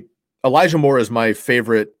 Elijah Moore is my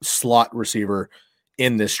favorite slot receiver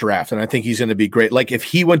in this draft, and I think he's going to be great. Like, if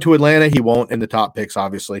he went to Atlanta, he won't in the top picks,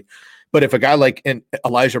 obviously. But if a guy like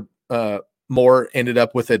Elijah Moore ended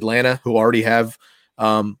up with Atlanta, who already have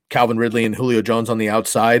Calvin Ridley and Julio Jones on the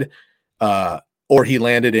outside, or he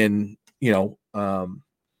landed in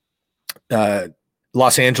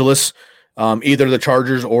Los Angeles, either the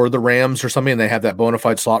Chargers or the Rams or something, and they have that bona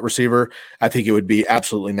fide slot receiver, I think it would be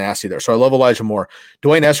absolutely nasty there. So I love Elijah Moore.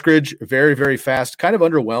 Dwayne Eskridge, very, very fast, kind of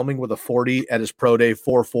underwhelming with a 40 at his pro day,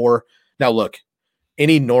 4.4. Now, look,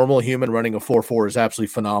 any normal human running a 4.4 is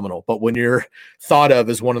absolutely phenomenal. But when you're thought of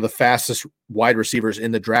as one of the fastest wide receivers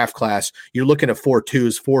in the draft class, you're looking at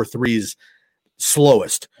 4.2s, 4.3s,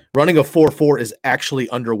 slowest. Running a 4.4 is actually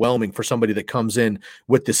underwhelming for somebody that comes in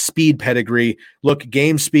with the speed pedigree. Look,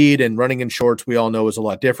 game speed and running in shorts, we all know is a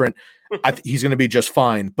lot different. He's going to be just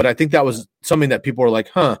fine. But I think that was something that people were like,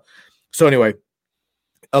 huh. So anyway,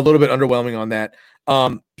 a little bit underwhelming on that.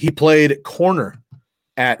 He played corner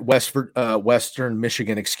at Western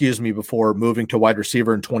Michigan, before moving to wide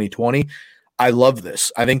receiver in 2020. I love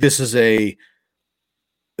this. I think this is a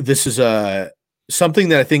this is something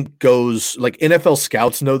that I think goes like NFL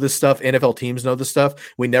scouts know this stuff. NFL teams know this stuff.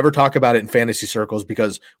 We never talk about it in fantasy circles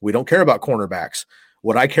because we don't care about cornerbacks.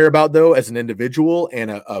 What I care about, though, as an individual and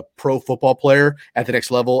a pro football player at the next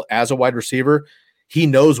level as a wide receiver, he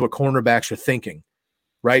knows what cornerbacks are thinking,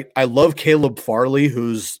 right? I love Caleb Farley,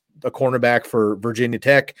 who's a cornerback for Virginia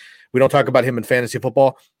Tech. We don't talk about him in fantasy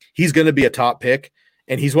football. He's going to be a top pick,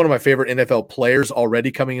 and he's one of my favorite NFL players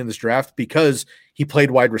already coming in this draft because he played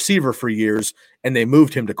wide receiver for years, and they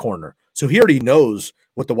moved him to corner. So he already knows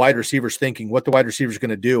what the wide receiver's thinking, what the wide receiver's going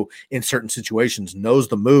to do in certain situations, knows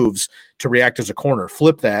the moves to react as a corner.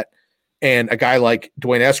 Flip that, and a guy like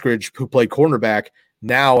Dwayne Eskridge, who played cornerback,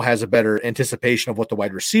 now has a better anticipation of what the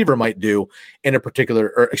wide receiver might do in a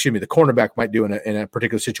particular, or excuse me, the cornerback might do in a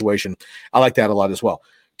particular situation. I like that a lot as well.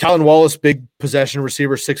 Talon Wallace, big possession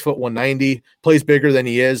receiver, 6 foot 190, plays bigger than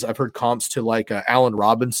he is. I've heard comps to like Allen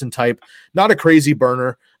Robinson type, not a crazy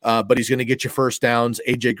burner, but he's going to get you first downs.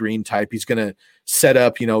 AJ Green type. He's going to set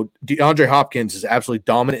up, DeAndre Hopkins is absolutely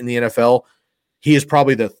dominant in the NFL. He is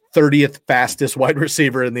probably the 30th fastest wide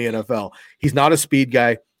receiver in the NFL. He's not a speed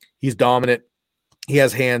guy. He's dominant. He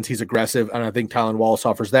has hands. He's aggressive. And I think Talon Wallace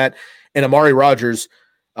offers that. And Amari Rodgers,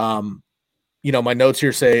 my notes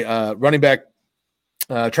here say running back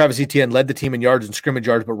Travis Etienne led the team in yards and scrimmage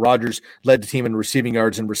yards, but Rodgers led the team in receiving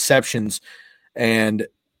yards and receptions. And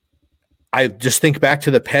I just think back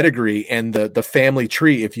to the pedigree and the family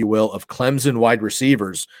tree, if you will, of Clemson wide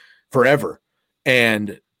receivers forever.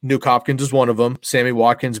 And Nuke Hopkins is one of them. Sammy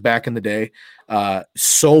Watkins back in the day.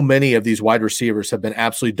 So many of these wide receivers have been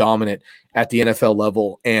absolutely dominant at the NFL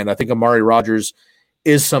level. And I think Amari Rodgers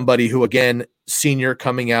is somebody who, again, senior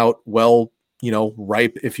coming out well,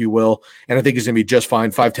 ripe, if you will. And I think he's going to be just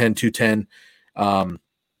fine, 5'10", 210.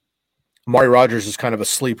 Amari Rodgers is kind of a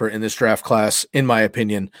sleeper in this draft class, in my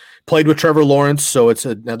opinion. Played with Trevor Lawrence, so it's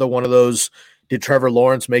another one of those, did Trevor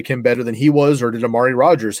Lawrence make him better than he was, or did Amari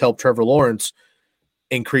Rodgers help Trevor Lawrence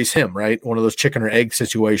increase him, right? One of those chicken or egg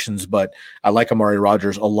situations, but I like Amari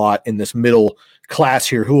Rodgers a lot in this middle class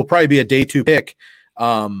here, who will probably be a day 2 pick,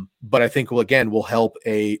 but I think will help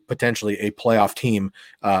potentially a playoff team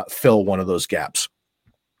fill one of those gaps.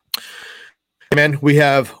 Hey man, we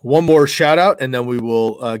have one more shout out and then we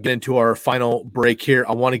will get into our final break here.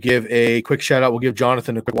 I want to give a quick shout out. We'll give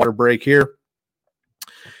Jonathan a quick water break here.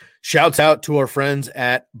 Shouts out to our friends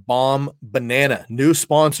at Bomb Banana, new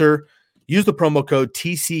sponsor. Use the promo code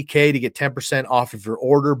TCK to get 10% off of your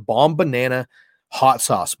order. Bomb Banana hot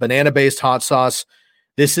sauce, banana-based hot sauce.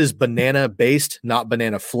 This is banana-based, not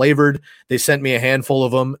banana-flavored. They sent me a handful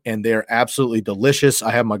of them, and they're absolutely delicious.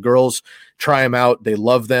 I have my girls try them out. They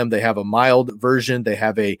love them. They have a mild version. They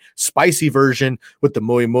have a spicy version with the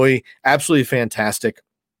muy muy. Absolutely fantastic.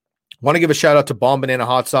 Want to give a shout-out to Bomb Banana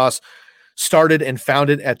hot sauce. Started and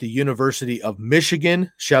founded at the University of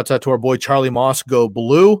Michigan. Shouts out to our boy Charlie Moss. Go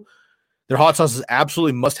Blue. Their hot sauce is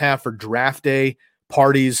absolutely must-have for draft day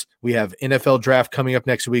parties. We have NFL draft coming up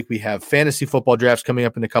next week. We have fantasy football drafts coming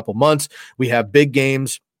up in a couple months. We have big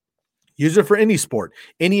games. Use it for any sport,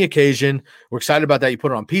 any occasion. We're excited about that. You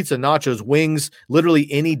put it on pizza, nachos, wings, literally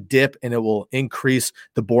any dip, and it will increase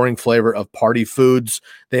the boring flavor of party foods.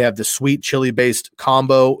 They have the sweet chili-based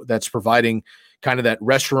combo that's providing kind of that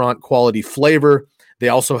restaurant quality flavor. They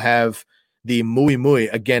also have the muy muy.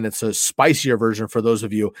 Again, it's a spicier version for those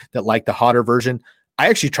of you that like the hotter version. I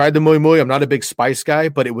actually tried the muy muy. I'm not a big spice guy,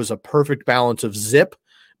 but it was a perfect balance of zip,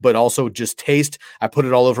 but also just taste. I put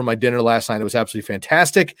it all over my dinner last night. It was absolutely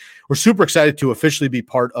fantastic. We're super excited to officially be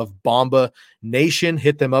part of Bomba Nation.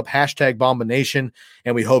 Hit them up, hashtag Bomba Nation,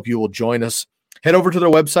 and we hope you will join us. Head over to their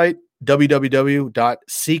website,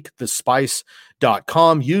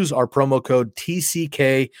 www.seekthespice.com. Use our promo code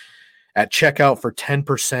TCK at checkout for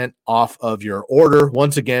 10% off of your order.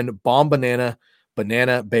 Once again, Bomb Banana,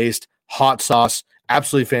 banana-based hot sauce.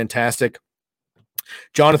 Absolutely fantastic.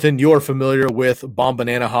 Jonathan, you're familiar with Bomb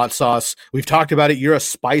Banana hot sauce. We've talked about it. You're a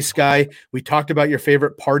spice guy. We talked about your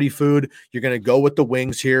favorite party food. You're going to go with the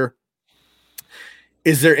wings here.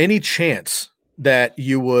 Is there any chance that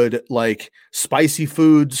you would like spicy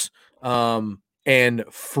foods and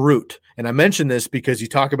fruit? And I mention this because you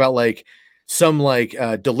talk about like some like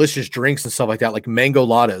delicious drinks and stuff like that, like mango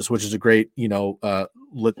lattes, which is a great,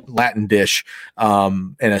 Latin dish,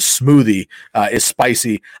 and a smoothie is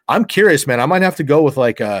spicy. I'm curious, man. I might have to go with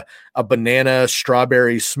like a banana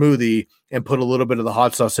strawberry smoothie and put a little bit of the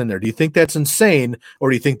hot sauce in there. Do you think that's insane, or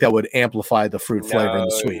do you think that would amplify the fruit flavor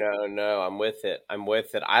and the sweet? No. I'm with it.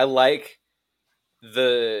 I like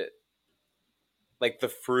the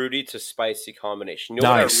fruity to spicy combination. You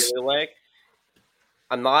know Nice. what I really like?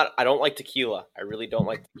 I don't like tequila. I really don't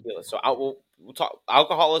like tequila. So we'll talk.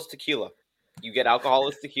 Alcohol is tequila. You get alcohol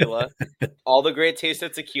is tequila. All the great taste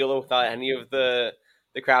of tequila without any of the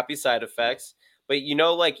crappy side effects. But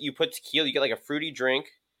like you put tequila, you get like a fruity drink.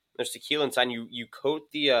 There's tequila inside. And you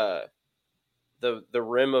coat the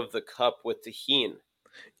rim of the cup with tajin,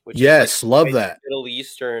 which is like Yes, love that. Middle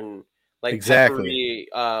Eastern, like Exactly.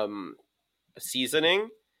 peppery seasoning.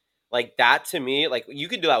 Like that to me, like you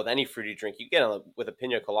could do that with any fruity drink. You get it with a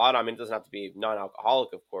pina colada. I mean, it doesn't have to be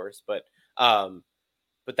non-alcoholic, of course, but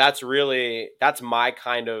that's my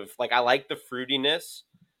kind of like I like the fruitiness,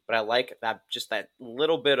 but I like that just that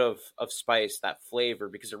little bit of spice, that flavor,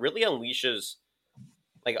 because it really unleashes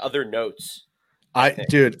like other notes.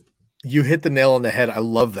 Dude, you hit the nail on the head. I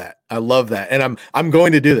love that. And I'm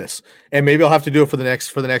going to do this. And maybe I'll have to do it for the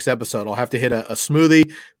next episode. I'll have to hit a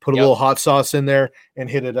smoothie, put a little hot sauce in there and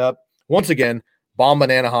hit it up. Once again, bomb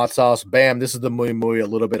banana hot sauce. Bam. This is the muy muy, a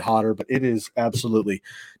little bit hotter, but it is absolutely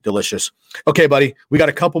delicious. Okay, buddy. We got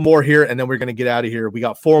a couple more here and then we're going to get out of here. We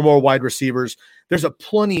got 4 more wide receivers. There's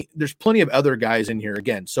plenty of other guys in here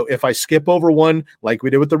again. So if I skip over one, like we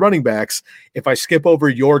did with the running backs, if I skip over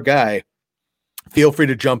your guy, feel free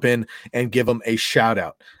to jump in and give them a shout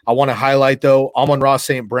out. I want to highlight, though, Amon-Ra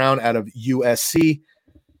St. Brown out of USC,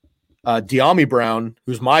 De'Ami Brown,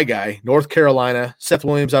 who's my guy, North Carolina, Seth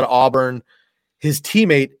Williams out of Auburn, his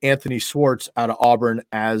teammate Anthony Schwartz out of Auburn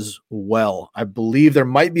as well. I believe there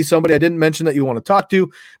might be somebody I didn't mention that you want to talk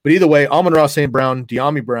to, but either way, Amon-Ra St. Brown,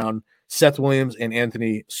 De'Ami Brown, Seth Williams, and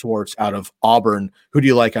Anthony Schwartz out of Auburn. Who do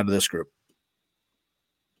you like out of this group?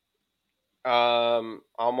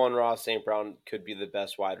 Amon-Ra St. Brown could be the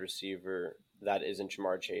best wide receiver that isn't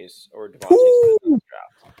Jamar Chase or Devontae Smith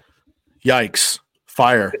draft. Yikes.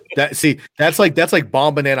 Fire. That's like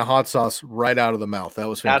bomb banana hot sauce right out of the mouth. That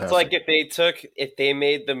was fantastic. That's like if they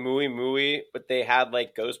made the Muy Muy, but they had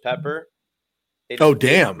like ghost pepper. Oh,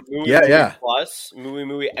 damn. Muy Yeah, Muy yeah. Plus, Muy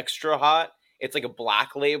Muy extra hot. It's like a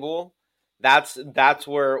black label. That's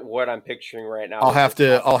what I'm picturing right now. I'll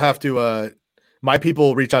have to my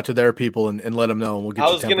people reach out to their people and let them know, and we'll get.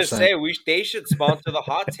 I was gonna say they should sponsor the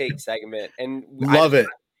hot take segment, and love it.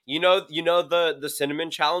 You know the cinnamon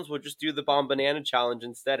challenge. We'll just do the bomb banana challenge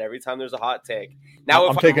instead. Every time there's a hot take. Now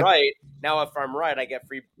if I'm right, I get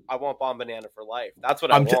free. I want bomb banana for life. That's what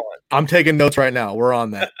I want. I'm taking notes right now. We're on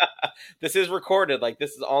that. This is recorded. Like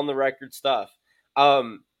this is on the record stuff.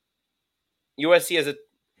 USC has a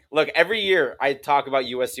look. Every year I talk about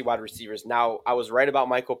USC wide receivers. Now I was right about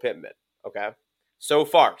Michael Pittman. Okay. So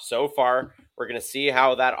far, we're going to see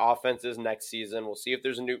how that offense is next season. We'll see if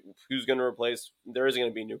there's who's going to replace. There is going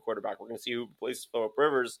to be a new quarterback. We're going to see who replaces Phillip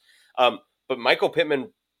Rivers. But Michael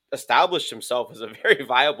Pittman established himself as a very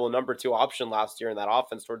viable number 2 option last year in that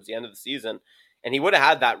offense towards the end of the season, and he would have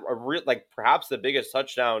had that perhaps the biggest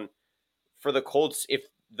touchdown for the Colts if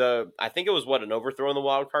I think it was an overthrow in the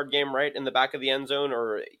wild card game, right in the back of the end zone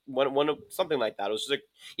or one something like that. It was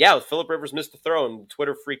just Phillip Rivers missed the throw and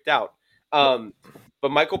Twitter freaked out. But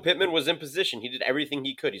Michael Pittman was in position. He did everything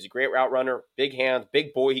he could. He's a great route runner, big hands,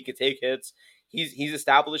 big boy. He could take hits. He's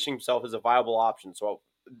establishing himself as a viable option. So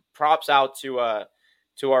props out to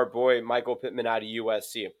our boy Michael Pittman out of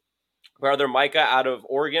USC. Brother Micah out of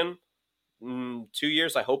Oregon, 2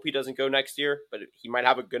 years. I hope he doesn't go next year, but he might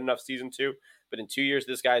have a good enough season too. But in 2 years,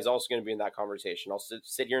 this guy is also going to be in that conversation. I'll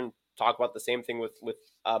sit here and talk about the same thing with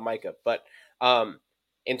Micah. But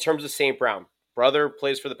in terms of St. Brown, brother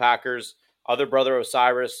plays for the Packers. Other brother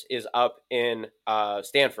Osiris is up in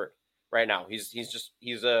Stanford right now.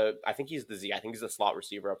 I think he's the Z. I think he's the slot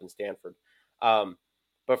receiver up in Stanford.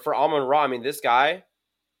 But for Amon-Ra, I mean, this guy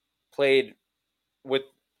played with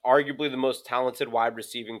arguably the most talented wide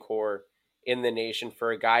receiving core in the nation for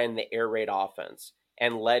a guy in the air raid offense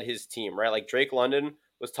and led his team, right? Like Drake London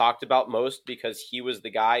was talked about most because he was the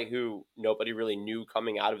guy who nobody really knew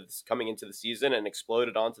coming into the season and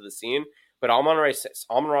exploded onto the scene. But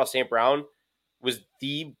Amon-Ra St. Brown was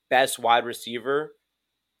the best wide receiver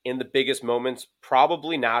in the biggest moments,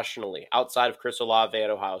 probably nationally, outside of Chris Olave at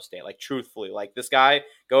Ohio State. Like, truthfully, like this guy,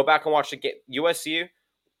 go back and watch the game. USC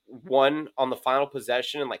won on the final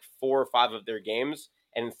possession in like 4 or 5 of their games.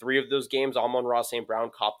 And in 3 of those games, Amon-Ra St. Brown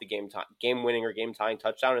caught the game-winning or game-tying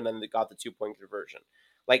touchdown, and then they got the 2-point conversion.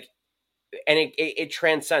 Like, and it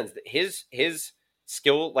transcends his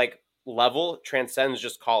skill, like, level transcends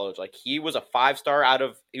just college. Like he was a 5-star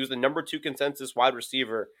he was the number 2 consensus wide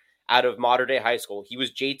receiver out of Mater Dei High School. He was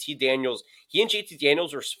JT Daniels. He and JT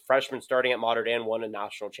Daniels were freshmen starting at Mater Dei and won a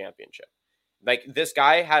national championship. Like this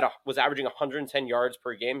guy was averaging 110 yards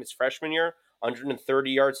per game his freshman year,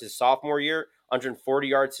 130 yards his sophomore year, 140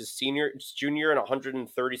 yards his junior, and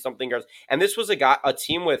 130 something yards. And this was a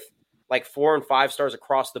team with like 4 and 5 stars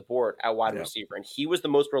across the board at wide receiver, and he was the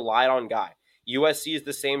most relied on guy. USC is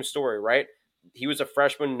the same story, right? He was a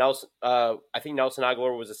freshman. Nelson, I think Nelson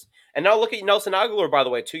Aguilar was, and now look at Nelson Aguilar, by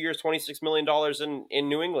the way, 2 years, $26 million in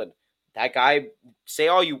New England. That guy, say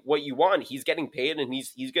what you want, he's getting paid, and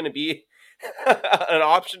he's going to be an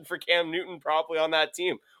option for Cam Newton probably on that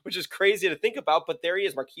team, which is crazy to think about. But there he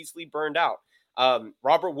is, Marquise Lee burned out.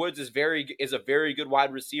 Robert Woods is a very good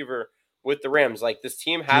wide receiver with the Rams. Like, this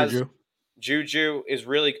team has Juju is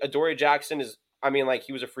really, Adoree Jackson is, I mean, like,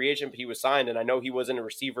 he was a free agent, but he was signed, and I know he wasn't a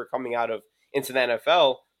receiver coming into the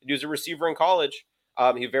NFL. He was a receiver in college. He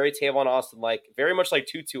was very Tavon Austin, like very much like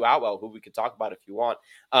Tutu Atwell, who we could talk about if you want.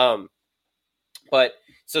 But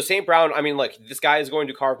so St. Brown, I mean, look, this guy is going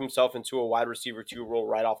to carve himself into a wide receiver 2 role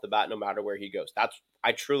right off the bat, no matter where he goes.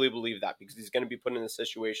 I truly believe that, because he's going to be put in a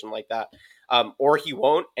situation like that, or he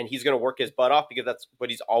won't, and he's going to work his butt off, because that's what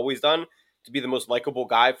he's always done, to be the most likable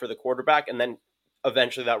guy for the quarterback, and then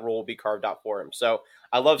eventually that role will be carved out for him. So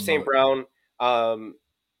I love St. Brown.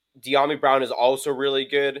 De'Ami Brown is also really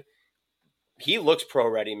good. He looks pro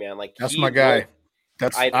ready, man. Like, that's my guy.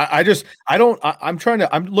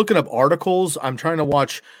 I'm looking up articles. I'm trying to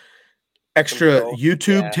watch extra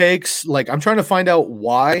YouTube takes. Like, I'm trying to find out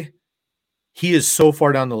why he is so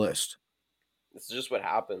far down the list. This is just what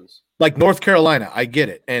happens. Like North Carolina, I get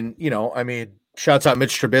it. And, I mean, shouts out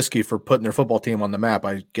Mitch Trubisky for putting their football team on the map,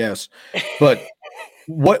 I guess. But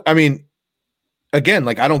again,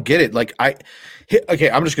 like, I don't get it. Like, I'm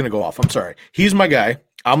just going to go off. I'm sorry. He's my guy.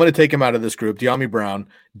 I'm going to take him out of this group. De'Ami Brown,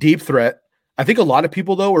 deep threat. I think a lot of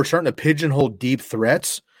people, though, are starting to pigeonhole deep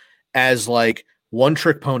threats as like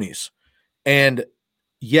one-trick ponies. And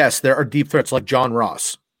yes, there are deep threats like John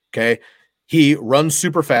Ross. Okay. He runs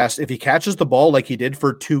super fast. If he catches the ball like he did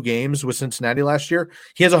for 2 games with Cincinnati last year,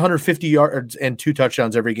 he has 150 yards and 2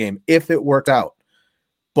 touchdowns every game if it worked out.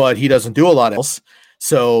 But he doesn't do a lot else.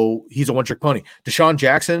 So he's a one-trick pony. Deshaun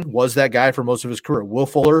Jackson was that guy for most of his career. Will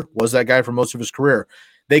Fuller was that guy for most of his career.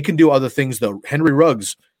 They can do other things, though. Henry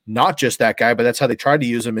Ruggs, not just that guy, but that's how they tried to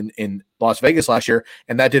use him in Las Vegas last year,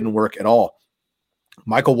 and that didn't work at all.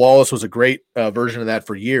 Michael Wallace was a great version of that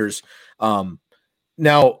for years.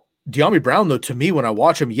 Now, De'Ami Brown, though, to me, when I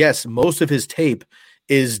watch him, yes, most of his tape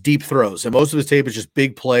is deep throws, and most of his tape is just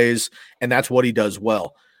big plays, and that's what he does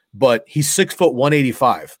well. But he's 6 foot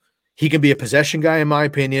 185. He can be a possession guy, in my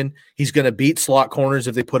opinion. He's going to beat slot corners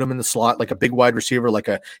if they put him in the slot, like a big wide receiver, like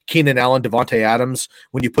a Keenan Allen, Devontae Adams.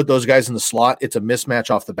 When you put those guys in the slot, it's a mismatch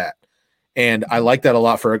off the bat. And I like that a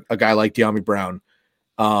lot for a guy like De'Ami Brown.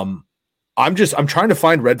 I'm trying to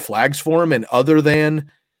find red flags for him. And other than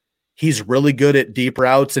he's really good at deep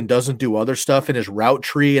routes and doesn't do other stuff in his route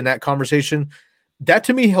tree in that conversation, that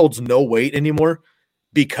to me holds no weight anymore,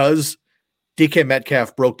 because DK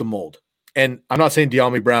Metcalf broke the mold. And I'm not saying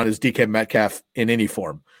De'Ami Brown is DK Metcalf in any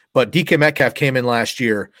form, but DK Metcalf came in last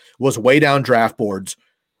year, was way down draft boards,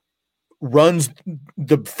 runs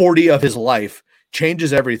the 40 of his life,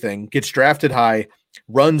 changes everything, gets drafted high,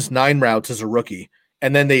 runs 9 routes as a rookie,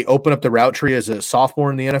 and then they open up the route tree as a sophomore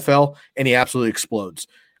in the NFL, and he absolutely explodes.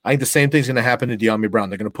 I think the same thing's going to happen to De'Ami Brown.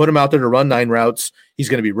 They're going to put him out there to run 9 routes. He's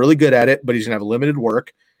going to be really good at it, but he's going to have limited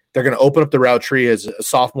work. They're going to open up the route tree as a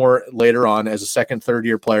sophomore later on as a second,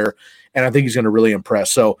 third-year player, and I think he's going to really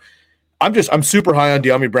impress. So I'm super high on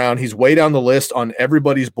De'Ami Brown. He's way down the list on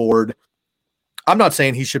everybody's board. I'm not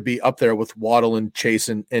saying he should be up there with Waddle and Chase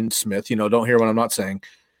and Smith. Don't hear what I'm not saying.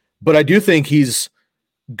 But I do think he's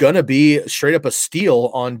going to be straight up a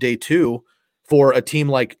steal on day 2 for a team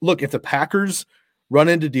like, look, if the Packers run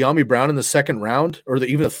into De'Ami Brown in the second round or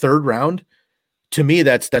even the third round, to me,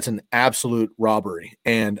 that's an absolute robbery,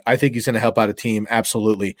 and I think he's going to help out a team,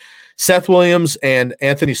 absolutely. Seth Williams and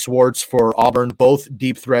Anthony Schwartz for Auburn, both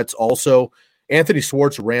deep threats also. Anthony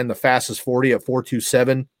Schwartz ran the fastest 40 at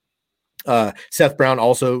 4.27. Seth Brown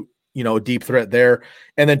also, a deep threat there.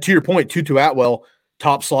 And then to your point, Tutu Atwell,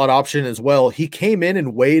 top slot option as well. He came in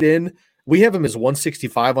and weighed in. We have him as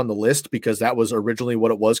 165 on the list because that was originally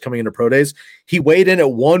what it was coming into pro days. He weighed in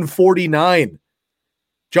at 149.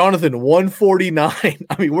 Jonathan, 149.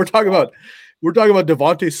 I mean, we're talking about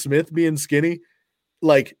Devontae Smith being skinny.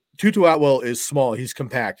 Like, Tutu Atwell is small. He's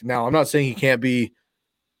compact. Now, I'm not saying he can't be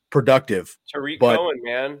productive. Tariq Cohen,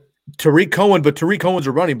 man. Tariq Cohen's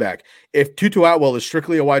a running back. If Tutu Atwell is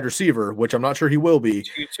strictly a wide receiver, which I'm not sure he will be,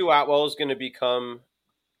 Tutu Atwell is going to become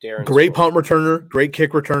Darren great punt returner, great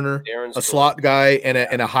kick returner, a slot guy, and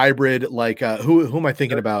a hybrid. Like, who am I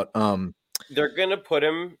thinking about? They're going to put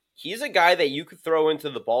him. He's a guy that you could throw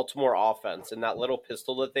into the Baltimore offense in that little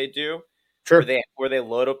pistol that they do, sure, where they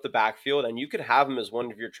load up the backfield, and you could have him as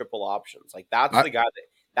one of your triple options. Like, that's the guy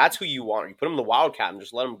That's who you want. You put him in the Wildcat and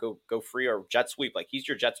just let him go free or jet sweep. Like, he's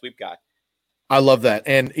your jet sweep guy. I love that.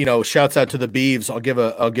 And, shouts out to the Beavs.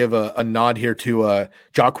 I'll give a nod here to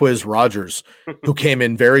Jacquizz Rodgers, who came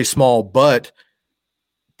in very small but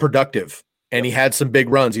productive. And he had some big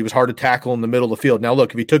runs. He was hard to tackle in the middle of the field. Now,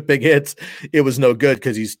 look, if he took big hits, it was no good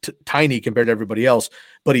because he's tiny compared to everybody else.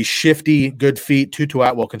 But he's shifty, good feet. Tutu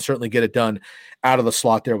Atwell can certainly get it done out of the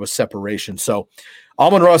slot there with separation. So,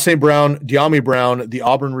 Amon-Ra St. Brown, De'Ami Brown, the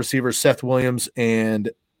Auburn receivers, Seth Williams,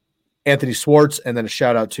 and Anthony Swartz, and then a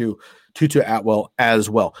shout-out to Tutu Atwell as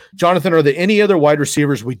well. Jonathan, are there any other wide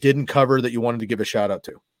receivers we didn't cover that you wanted to give a shout-out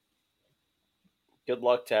to? Good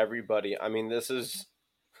luck to everybody. I mean, this is...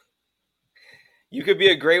 You could be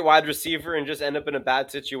a great wide receiver and just end up in a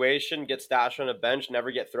bad situation, get stashed on a bench,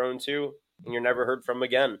 never get thrown to, and you're never heard from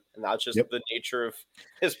again. And that's just the nature of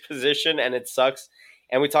his position, and it sucks.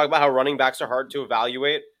 And we talk about how running backs are hard to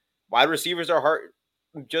evaluate. Wide receivers are hard,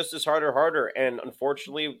 just as hard or harder. And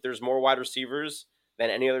unfortunately, there's more wide receivers than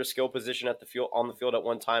any other skill position on the field at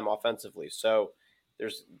one time offensively. So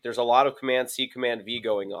there's a lot of command C, command V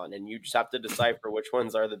going on, and you just have to decipher which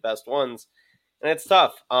ones are the best ones. And it's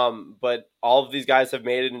tough, but all of these guys have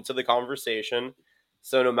made it into the conversation.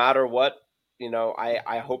 So no matter what,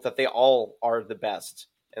 I hope that they all are the best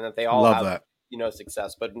and that they all have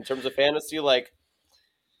success. But in terms of fantasy, like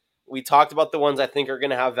we talked about the ones I think are going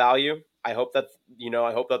to have value. I hope that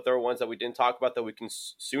there are ones that we didn't talk about that we can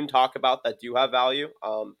soon talk about that do have value.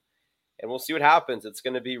 And we'll see what happens. It's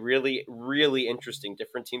going to be really, really interesting.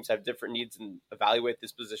 Different teams have different needs and evaluate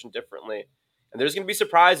this position differently. And there's going to be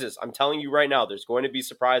surprises. I'm telling you right now, there's going to be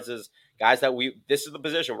surprises. Guys this is the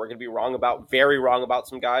position we're going to be very wrong about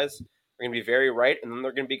some guys. We're going to be very right. And then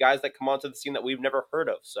there are going to be guys that come onto the scene that we've never heard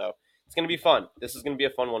of. So it's going to be fun. This is going to be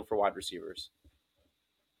a fun one for wide receivers.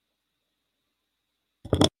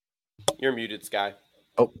 You're muted, Sky.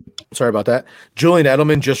 Oh, sorry about that. Julian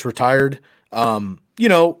Edelman just retired.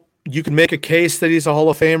 You can make a case that he's a Hall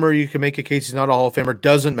of Famer. You can make a case he's not a Hall of Famer.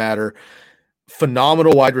 Doesn't matter.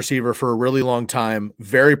 Phenomenal wide receiver for a really long time.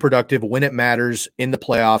 Very productive when it matters in the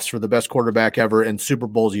playoffs for the best quarterback ever and Super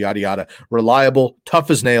Bowls, yada, yada. Reliable, tough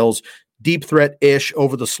as nails, deep threat-ish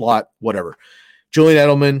over the slot, whatever. Julian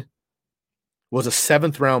Edelman was a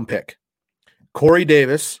 7th-round pick. Corey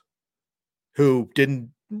Davis, who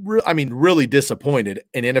really disappointed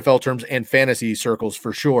in NFL terms and fantasy circles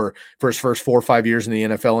for sure for his first 4 or 5 years in the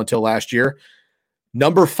NFL until last year.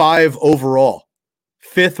 Number 5 overall.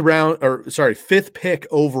 5th pick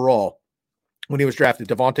overall when he was drafted.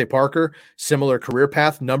 Devontae Parker, similar career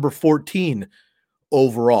path, number 14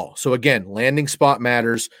 overall. So again, landing spot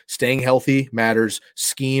matters, staying healthy matters,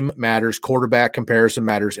 scheme matters, quarterback comparison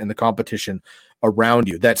matters, and the competition around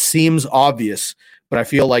you. That seems obvious, but I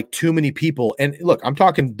feel like too many people, and look, I'm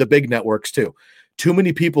talking the big networks too, too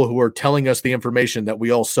many people who are telling us the information that we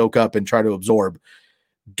all soak up and try to absorb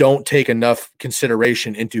don't take enough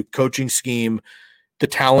consideration into coaching scheme, the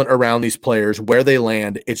talent around these players, where they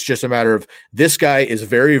land. It's just a matter of this guy is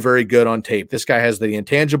very, very good on tape. This guy has the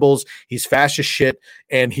intangibles. He's fast as shit,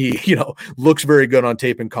 and he, looks very good on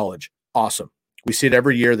tape in college. Awesome. We see it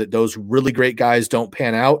every year that those really great guys don't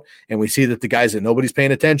pan out, and we see that the guys that nobody's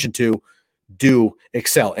paying attention to do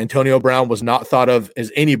excel. Antonio Brown was not thought of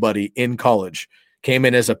as anybody in college. Came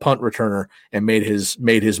in as a punt returner and made his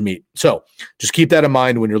meat. So just keep that in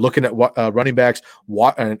mind when you're looking at running backs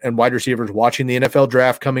and wide receivers, watching the NFL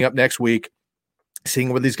draft coming up next week,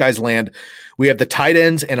 seeing where these guys land. We have the tight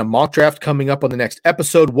ends and a mock draft coming up on the next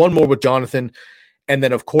episode. One more with Jonathan. And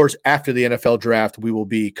then, of course, after the NFL draft, we will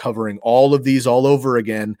be covering all of these all over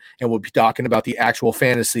again, and we'll be talking about the actual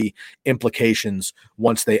fantasy implications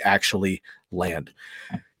once they actually land.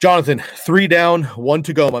 Jonathan, 3 down, 1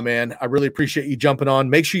 to go, my man. I really appreciate you jumping on.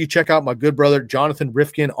 Make sure you check out my good brother, Jonathan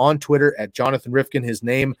Rifkind, on Twitter at Jonathan Rifkind. His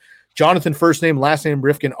name, Jonathan, first name, last name,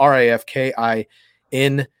 Rifkind,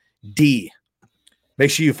 Rifkind. Make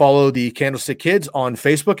sure you follow the Candlestick Kids on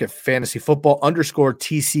Facebook at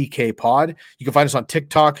fantasyfootball_TCK pod. You can find us on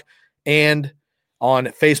TikTok and on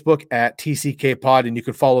Facebook at TCK pod. And you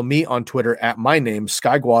can follow me on Twitter at my name,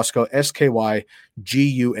 Sky Guasco, SkyGuasco.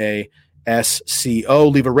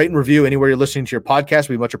 Leave a rate and review anywhere you're listening to your podcast.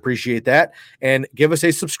 We much appreciate that. And give us a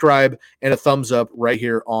subscribe and a thumbs up right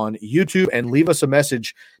here on YouTube. And leave us a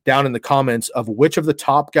message down in the comments of which of the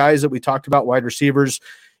top guys that we talked about, wide receivers,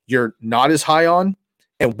 you're not as high on,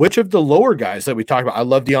 and which of the lower guys that we talked about. I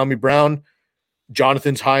love De'Ami Brown.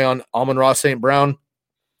 Jonathan's high on Amon-Ra St. Brown.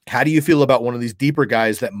 How do you feel about one of these deeper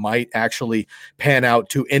guys that might actually pan out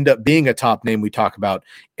to end up being a top name we talk about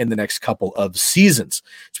in the next couple of seasons?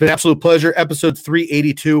 It's been an absolute pleasure. Episode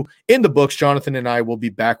 382 in the books. Jonathan and I will be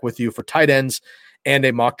back with you for tight ends and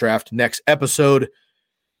a mock draft next episode.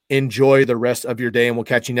 Enjoy the rest of your day, and we'll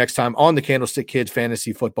catch you next time on the Candlestick Kids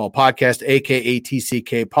Fantasy Football Podcast, aka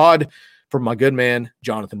TCK Pod. From my good man,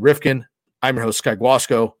 Jonathan Rifkind, I'm your host, Sky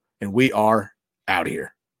Guasco, and we are out of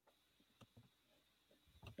here.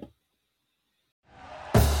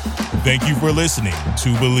 Thank you for listening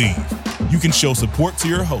to Believe. You can show support to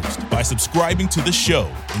your host by subscribing to the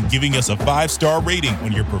show and giving us a 5-star rating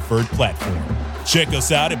on your preferred platform. Check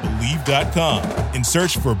us out at Believe.com and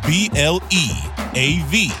search for BLEAV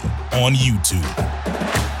on YouTube.